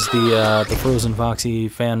 which is the FrozenFoxy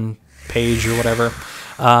fan page or whatever,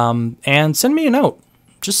 and send me a note.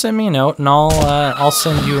 Just send me a note, and I'll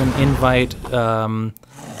send you an invite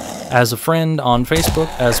as a friend on Facebook,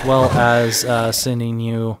 as well as sending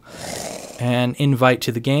you an invite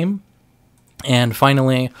to the game. And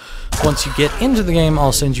finally, once you get into the game,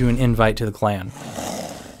 I'll send you an invite to the clan.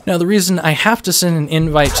 Now, the reason I have to send an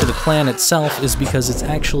invite to the clan itself is because it's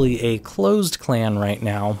actually a closed clan right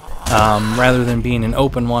now, rather than being an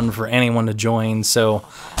open one for anyone to join. So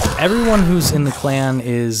everyone who's in the clan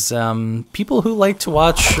is people who like to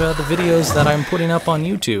watch the videos that I'm putting up on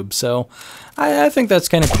YouTube. So I think that's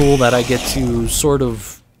kind of cool that I get to sort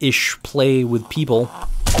of play with people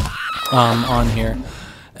on here,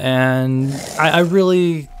 and I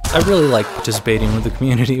really like participating with the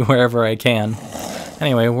community wherever I can.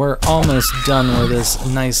 Anyway, we're almost done with this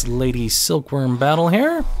nice Lady Silkworm battle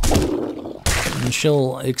here, and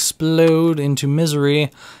she'll explode into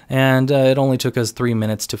misery, and it only took us 3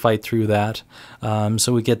 minutes to fight through that.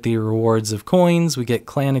 So we get the rewards of coins, we get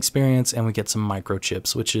clan experience, and we get some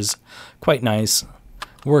microchips, which is quite nice.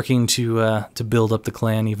 working to build up the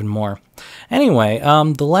clan even more. Anyway,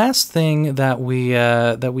 the last thing that we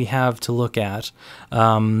have to look at,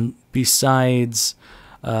 besides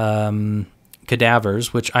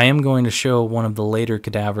cadavers, which I am going to show one of the later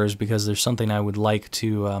cadavers because there's something I would like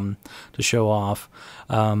to show off,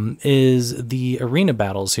 is the arena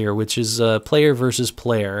battles here, which is player versus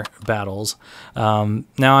player battles.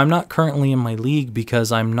 Now, I'm not currently in my league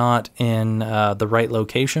because I'm not in the right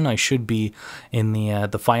location. I should be in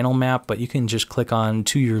the final map, but you can just click on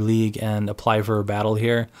to your league and apply for a battle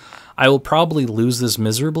here. I will probably lose this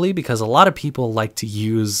miserably because a lot of people like to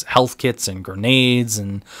use health kits and grenades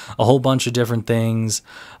and a whole bunch of different things,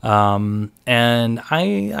 and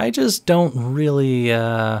I just don't really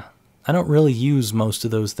I don't really use most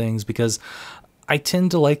of those things because I tend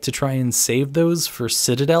to like to try and save those for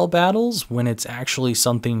Citadel battles when it's actually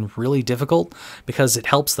something really difficult, because it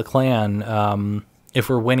helps the clan if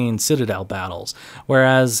we're winning Citadel battles.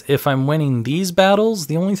 Whereas if I'm winning these battles,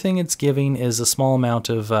 the only thing it's giving is a small amount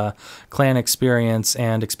of clan experience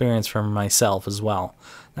and experience from myself as well.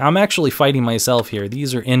 Now, I'm actually fighting myself here.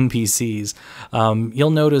 These are NPCs.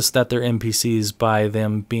 You'll notice that they're NPCs by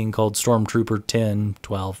them being called Stormtrooper 10,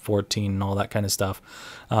 12, 14, and all that kind of stuff.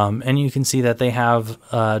 And you can see that they have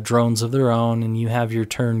drones of their own, and you have your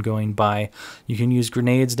turn going by. You can use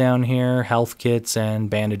grenades down here, health kits, and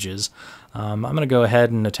bandages. I'm going to go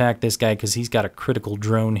ahead and attack this guy because he's got a critical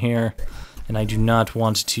drone here, and I do not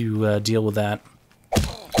want to deal with that.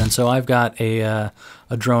 And so I've got a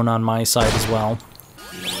drone on my side as well,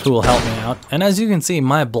 who will help me out. And as you can see,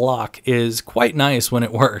 my block is quite nice when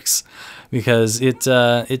it works, because it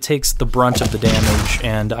takes the brunt of the damage,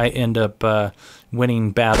 and I end up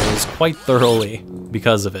winning battles quite thoroughly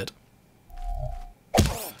because of it.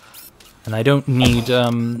 And I don't need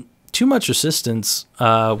too much assistance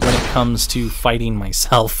when it comes to fighting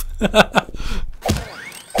myself,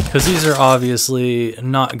 because these are obviously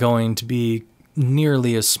not going to be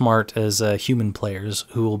nearly as smart as human players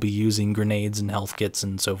who will be using grenades and health kits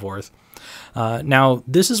and so forth. Now,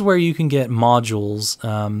 this is where you can get modules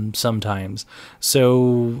sometimes.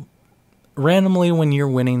 So randomly when you're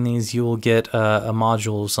winning these, you will get a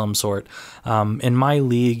module of some sort. In my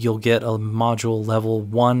league, you'll get a module level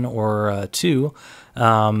 1 or 2.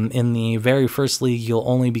 In the very first league, you'll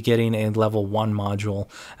only be getting a level 1 module.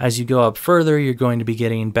 As you go up further, you're going to be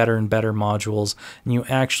getting better and better modules, and you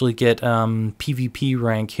actually get PvP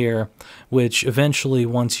rank here, which eventually,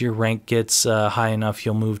 once your rank gets high enough,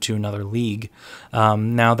 you'll move to another league.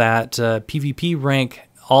 Now that PvP rank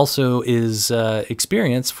also is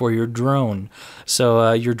experience for your drone,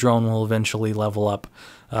 so your drone will eventually level up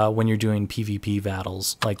when you're doing PvP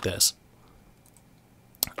battles like this.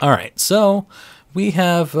 Alright, so we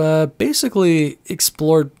have basically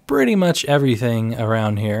explored pretty much everything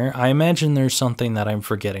around here. I imagine there's something that I'm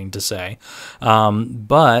forgetting to say,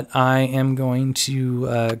 but I am going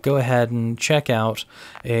to go ahead and check out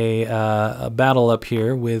a battle up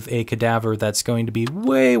here with a cadaver that's going to be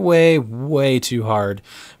way, way, way too hard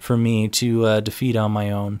for me to defeat on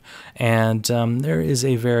my own, and there is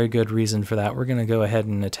a very good reason for that. We're going to go ahead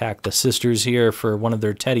and attack the sisters here for one of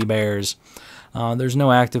their teddy bears. There's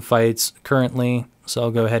no active fights currently, so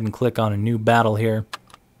I'll go ahead and click on a new battle here.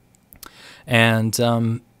 And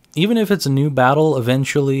even if it's a new battle,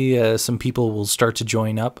 eventually some people will start to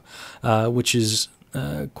join up, which is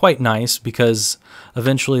quite nice, because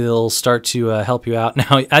eventually they'll start to help you out.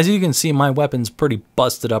 Now, as you can see, my weapon's pretty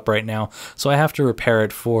busted up right now, so I have to repair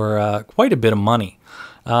it for quite a bit of money.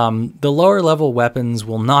 The lower level weapons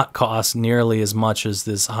will not cost nearly as much as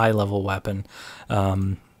this high level weapon.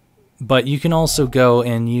 But you can also go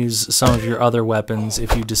and use some of your other weapons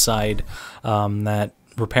if you decide that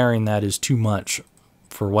repairing that is too much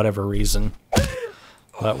for whatever reason.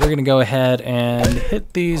 But we're going to go ahead and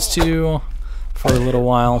hit these two for a little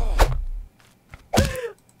while.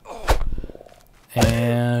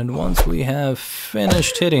 And once we have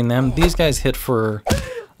finished hitting them, these guys hit for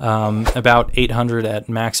about 800 at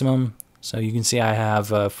maximum. So you can see I have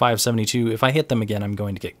 572. If I hit them again, I'm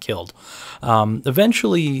going to get killed.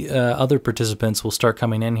 Eventually, other participants will start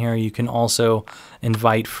coming in here. You can also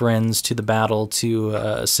invite friends to the battle to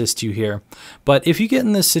assist you here. But if you get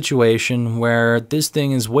in this situation where this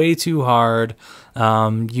thing is way too hard,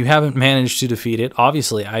 you haven't managed to defeat it,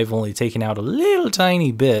 obviously I've only taken out a little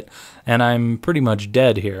tiny bit, and I'm pretty much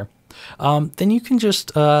dead here, then you can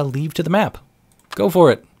just leave to the map. Go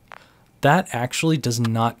for it. That actually does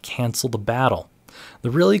not cancel the battle. The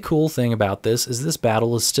really cool thing about this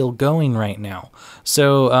battle is still going right now.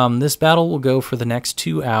 So this battle will go for the next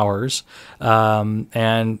 2 hours,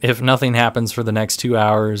 and if nothing happens for the next 2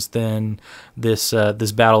 hours, then this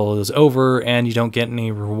battle is over and you don't get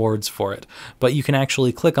any rewards for it. But you can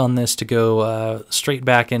actually click on this to go straight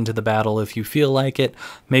back into the battle if you feel like it.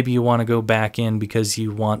 Maybe you want to go back in because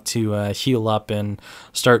you want to heal up and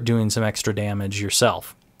start doing some extra damage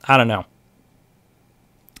yourself. I don't know.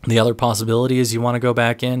 The other possibility is you want to go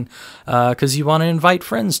back in because you want to invite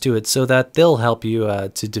friends to it so that they'll help you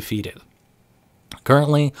to defeat it.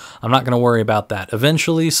 Currently, I'm not going to worry about that.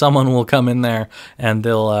 Eventually, someone will come in there and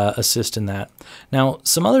they'll assist in that. Now,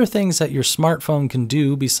 some other things that your smartphone can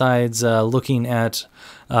do besides looking at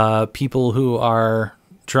people who are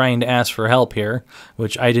trying to ask for help here,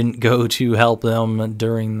 which I didn't go to help them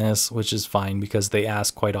during this, which is fine because they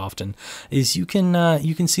ask quite often, is you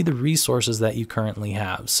can see the resources that you currently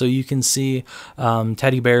have. So you can see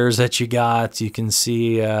teddy bears that you got, you can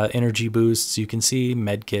see energy boosts, you can see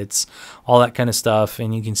med kits, all that kind of stuff,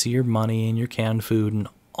 and you can see your money and your canned food, and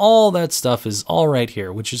all that stuff is all right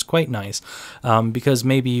here, which is quite nice because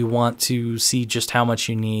maybe you want to see just how much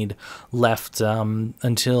you need left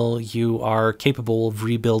until you are capable of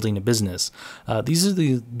rebuilding a business. These are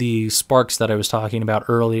the sparks that I was talking about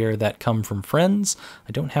earlier that come from friends.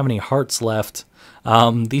 I don't have any hearts left.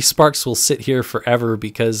 These sparks will sit here forever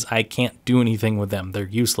because I can't do anything with them. They're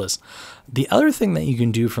useless. The other thing that you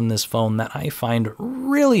can do from this phone that I find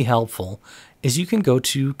really helpful is you can go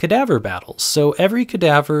to cadaver battles. So every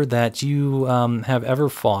cadaver that you have ever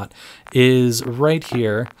fought is right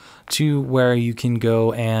here to where you can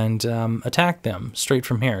go and attack them straight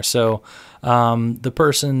from here. So the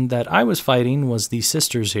person that I was fighting was the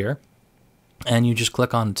sisters here, and you just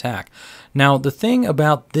click on attack. Now, the thing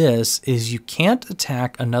about this is you can't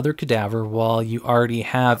attack another cadaver while you already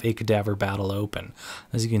have a cadaver battle open.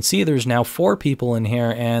 As you can see, there's now 4 people in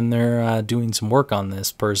here, and they're doing some work on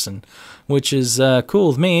this person, which is cool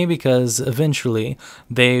with me because eventually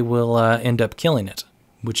they will end up killing it,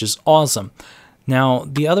 which is awesome. Now,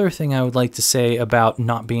 the other thing I would like to say about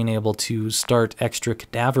not being able to start extra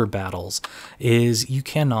cadaver battles is you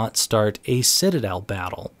cannot start a citadel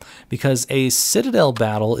battle, because a citadel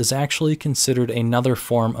battle is actually considered another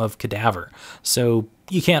form of cadaver. So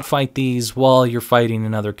you can't fight these while you're fighting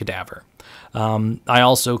another cadaver. I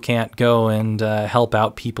also can't go and help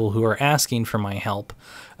out people who are asking for my help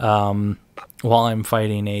while I'm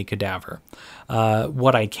fighting a cadaver.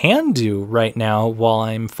 What I can do right now while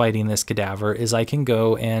I'm fighting this cadaver is I can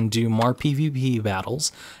go and do more PvP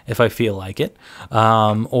battles if I feel like it,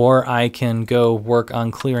 or I can go work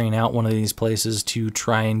on clearing out one of these places to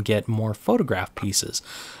try and get more photograph pieces.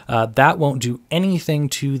 That won't do anything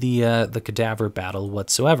to the cadaver battle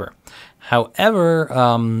whatsoever. However,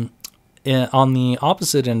 on the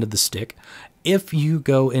opposite end of the stick, if you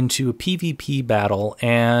go into a PvP battle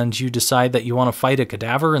and you decide that you want to fight a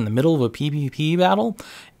cadaver in the middle of a PvP battle,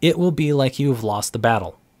 it will be like you have lost the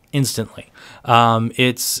battle instantly.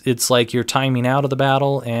 It's like you're timing out of the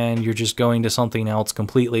battle and you're just going to something else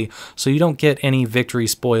completely, so you don't get any victory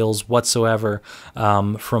spoils whatsoever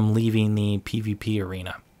from leaving the PvP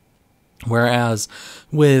arena. Whereas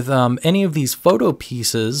with any of these photo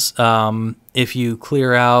pieces, if you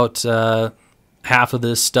clear out half of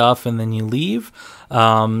this stuff and then you leave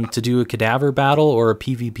to do a cadaver battle or a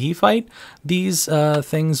PvP fight, these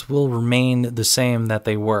things will remain the same that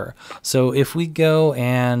they were. So if we go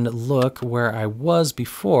and look where I was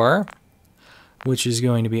before, which is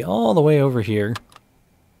going to be all the way over here.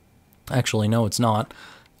 Actually, no, it's not.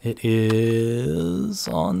 It is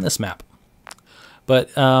on this map.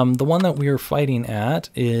 But the one that we were fighting at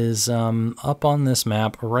is up on this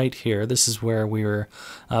map right here. This is where we were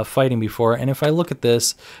fighting before. And if I look at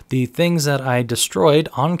this, the things that I destroyed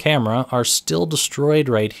on camera are still destroyed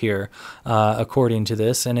right here, according to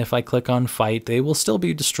this. And if I click on fight, they will still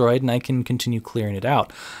be destroyed and I can continue clearing it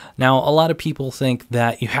out. Now, a lot of people think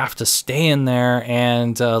that you have to stay in there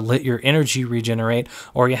and let your energy regenerate,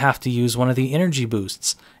 or you have to use one of the energy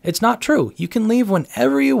boosts. It's not true. You can leave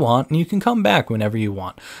whenever you want, and you can come back whenever you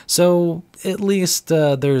want. So at least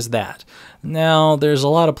there's that. Now, there's a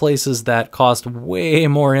lot of places that cost way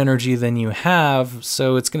more energy than you have,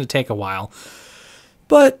 so it's going to take a while.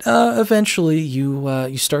 But eventually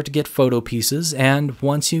you start to get photo pieces, and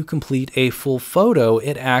once you complete a full photo,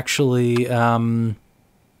 it actually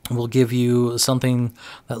will give you something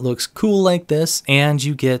that looks cool like this, and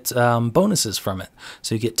you get bonuses from it.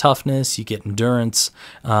 So you get toughness, you get endurance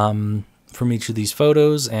from each of these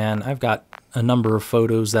photos, and I've got a number of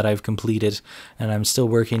photos that I've completed, and I'm still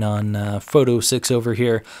working on photo 6 over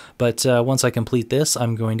here. But once I complete this,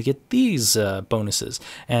 I'm going to get these bonuses,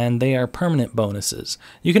 and they are permanent bonuses.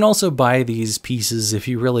 You can also buy these pieces if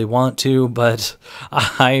you really want to, but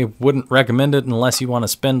I wouldn't recommend it unless you want to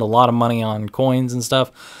spend a lot of money on coins and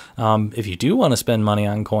stuff. If you do want to spend money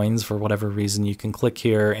on coins for whatever reason, you can click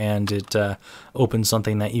here and it opens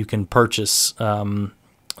something that you can purchase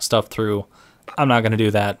stuff through. I'm not going to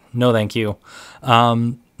do that. No, thank you.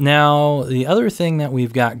 Now, the other thing that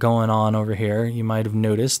we've got going on over here, you might have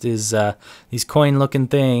noticed, is these coin-looking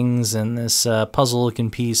things and this puzzle-looking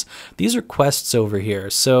piece. These are quests over here.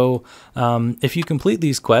 So if you complete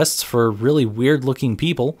these quests for really weird-looking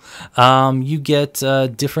people, you get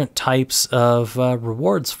different types of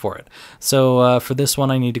rewards for it. So for this one,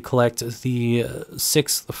 I need to collect the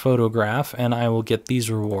 6th photograph, and I will get these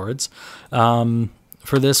rewards.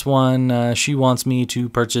 For this one, she wants me to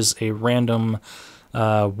purchase a random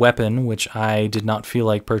weapon, which I did not feel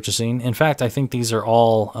like purchasing. In fact, I think these are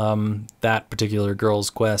all that particular girl's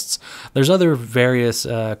quests. There's other various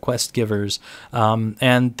quest givers,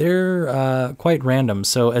 and they're quite random.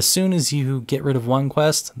 So as soon as you get rid of one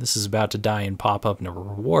quest, this is about to die and pop up in a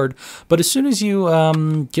reward, but as soon as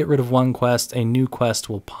you get rid of one quest, a new quest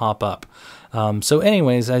will pop up. So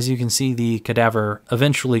anyways, as you can see, the cadaver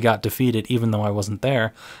eventually got defeated, even though I wasn't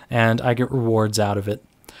there, and I get rewards out of it.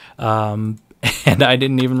 And I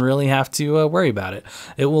didn't even really have to worry about it.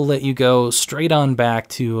 It will let you go straight on back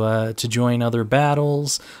to join other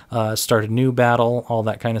battles, start a new battle, all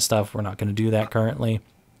that kind of stuff. We're not going to do that currently.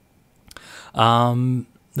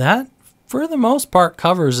 That, for the most part,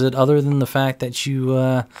 covers it, other than the fact that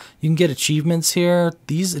you can get achievements here.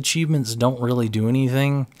 These achievements don't really do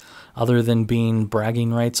anything other than being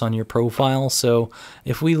bragging rights on your profile. So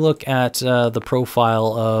if we look at the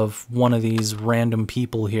profile of one of these random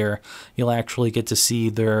people here, you'll actually get to see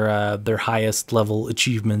their highest level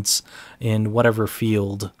achievements in whatever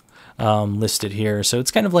field listed here. So it's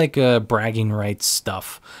kind of like bragging rights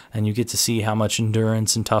stuff, and you get to see how much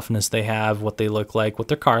endurance and toughness they have, what they look like, what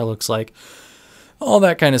their car looks like, all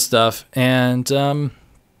that kind of stuff. And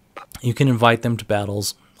you can invite them to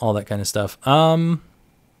battles, all that kind of stuff.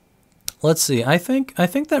 Let's see. I think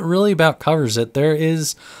that really about covers it. There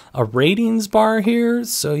is a ratings bar here,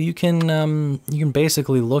 so you can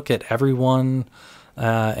basically look at everyone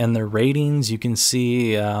and their ratings. You can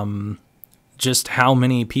see just how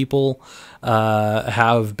many people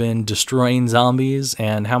have been destroying zombies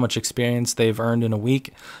and how much experience they've earned in a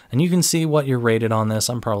week. And you can see what you're rated on this.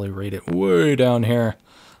 I'm probably rated way down here,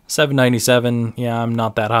 797. Yeah, I'm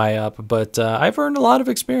not that high up, but I've earned a lot of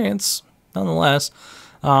experience nonetheless.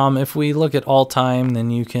 If we look at all time,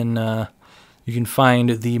 then you can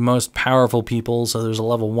find the most powerful people. So there's a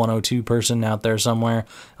level 102 person out there somewhere.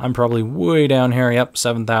 I'm probably way down here. Yep,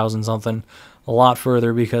 7,000 something. A lot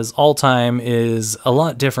further, because all time is a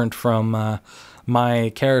lot different from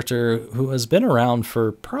my character, who has been around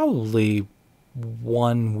for probably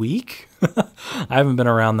 1 week. I haven't been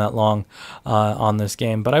around that long on this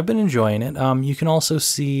game, but I've been enjoying it. You can also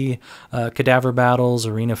see cadaver battles,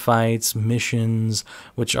 arena fights, missions,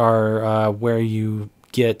 which are where you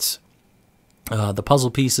get the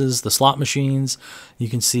puzzle pieces, the slot machines. You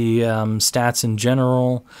can see stats in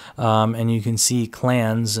general, and you can see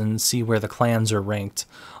clans and see where the clans are ranked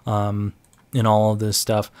in all of this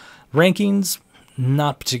stuff. Rankings,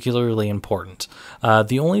 not particularly important.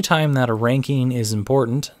 The only time that a ranking is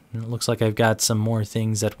important, and it looks like I've got some more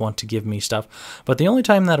things that want to give me stuff, but the only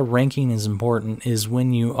time that a ranking is important is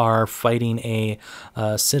when you are fighting a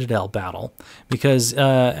Citadel battle, because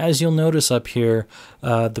as you'll notice up here,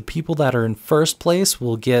 the people that are in first place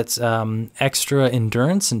will get extra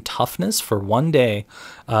endurance and toughness for 1 day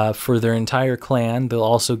for their entire clan. They'll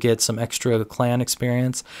also get some extra clan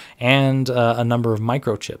experience and a number of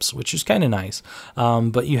microchips, which is kind of nice,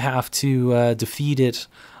 but you have to defeat it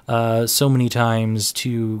so many times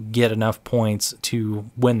to get enough points to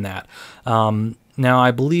win that. Now,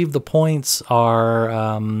 I believe the points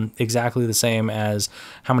are exactly the same as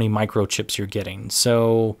how many microchips you're getting.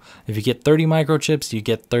 So if you get 30 microchips, you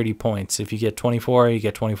get 30 points. If you get 24, you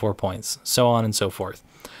get 24 points, so on and so forth.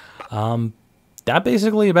 That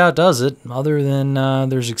basically about does it, other than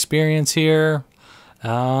there's experience here.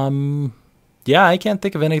 Yeah, I can't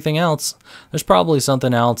think of anything else. There's probably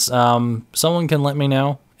something else. Someone can let me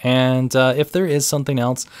know. And if there is something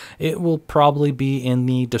else, it will probably be in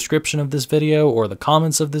the description of this video or the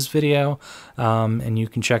comments of this video, and you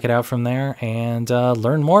can check it out from there and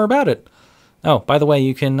learn more about it. Oh, by the way,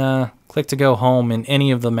 you can click to go home in any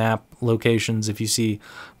of the map locations if you see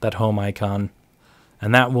that home icon.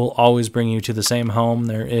 And that will always bring you to the same home.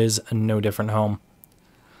 There is no different home.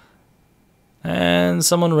 And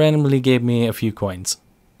someone randomly gave me a few coins.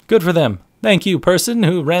 Good for them. Thank you, person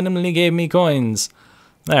who randomly gave me coins.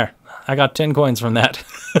 There, I got 10 coins from that.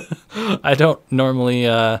 I don't normally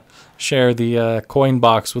share the coin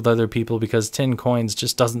box with other people because 10 coins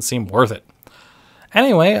just doesn't seem worth it.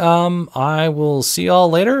 Anyway, I will see y'all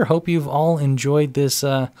later. Hope you've all enjoyed this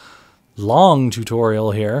long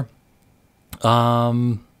tutorial here.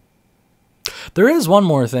 There is one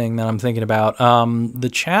more thing that I'm thinking about. The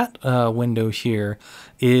chat window here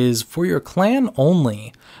is for your clan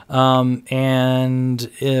only. Once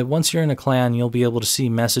you're in a clan, you'll be able to see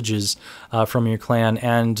messages from your clan,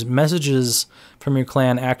 and messages from your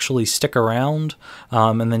clan actually stick around,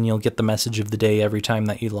 and then you'll get the message of the day every time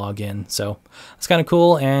that you log in. So it's kind of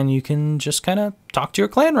cool, and you can just kind of talk to your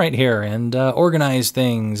clan right here and organize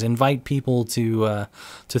things, invite people to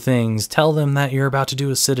things, tell them that you're about to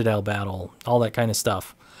do a Citadel battle, all that kind of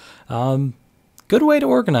stuff. Good way to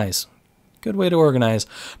organize. Good way to organize.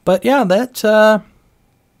 But yeah, that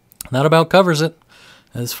about covers it.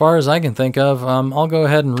 As far as I can think of, I'll go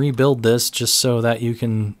ahead and rebuild this just so that you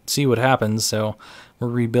can see what happens. So we're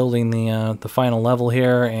rebuilding the final level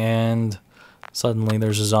here, and suddenly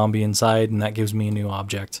there's a zombie inside, and that gives me a new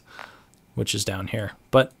object, which is down here.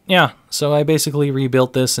 But yeah, so I basically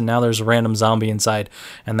rebuilt this, and now there's a random zombie inside,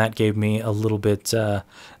 and that gave me a little bit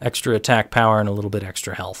extra attack power and a little bit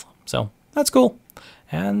extra health. So that's cool.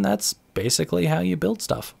 And that's basically how you build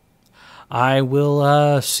stuff. I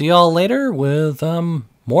will see y'all later with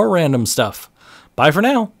more random stuff. Bye for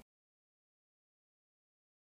now.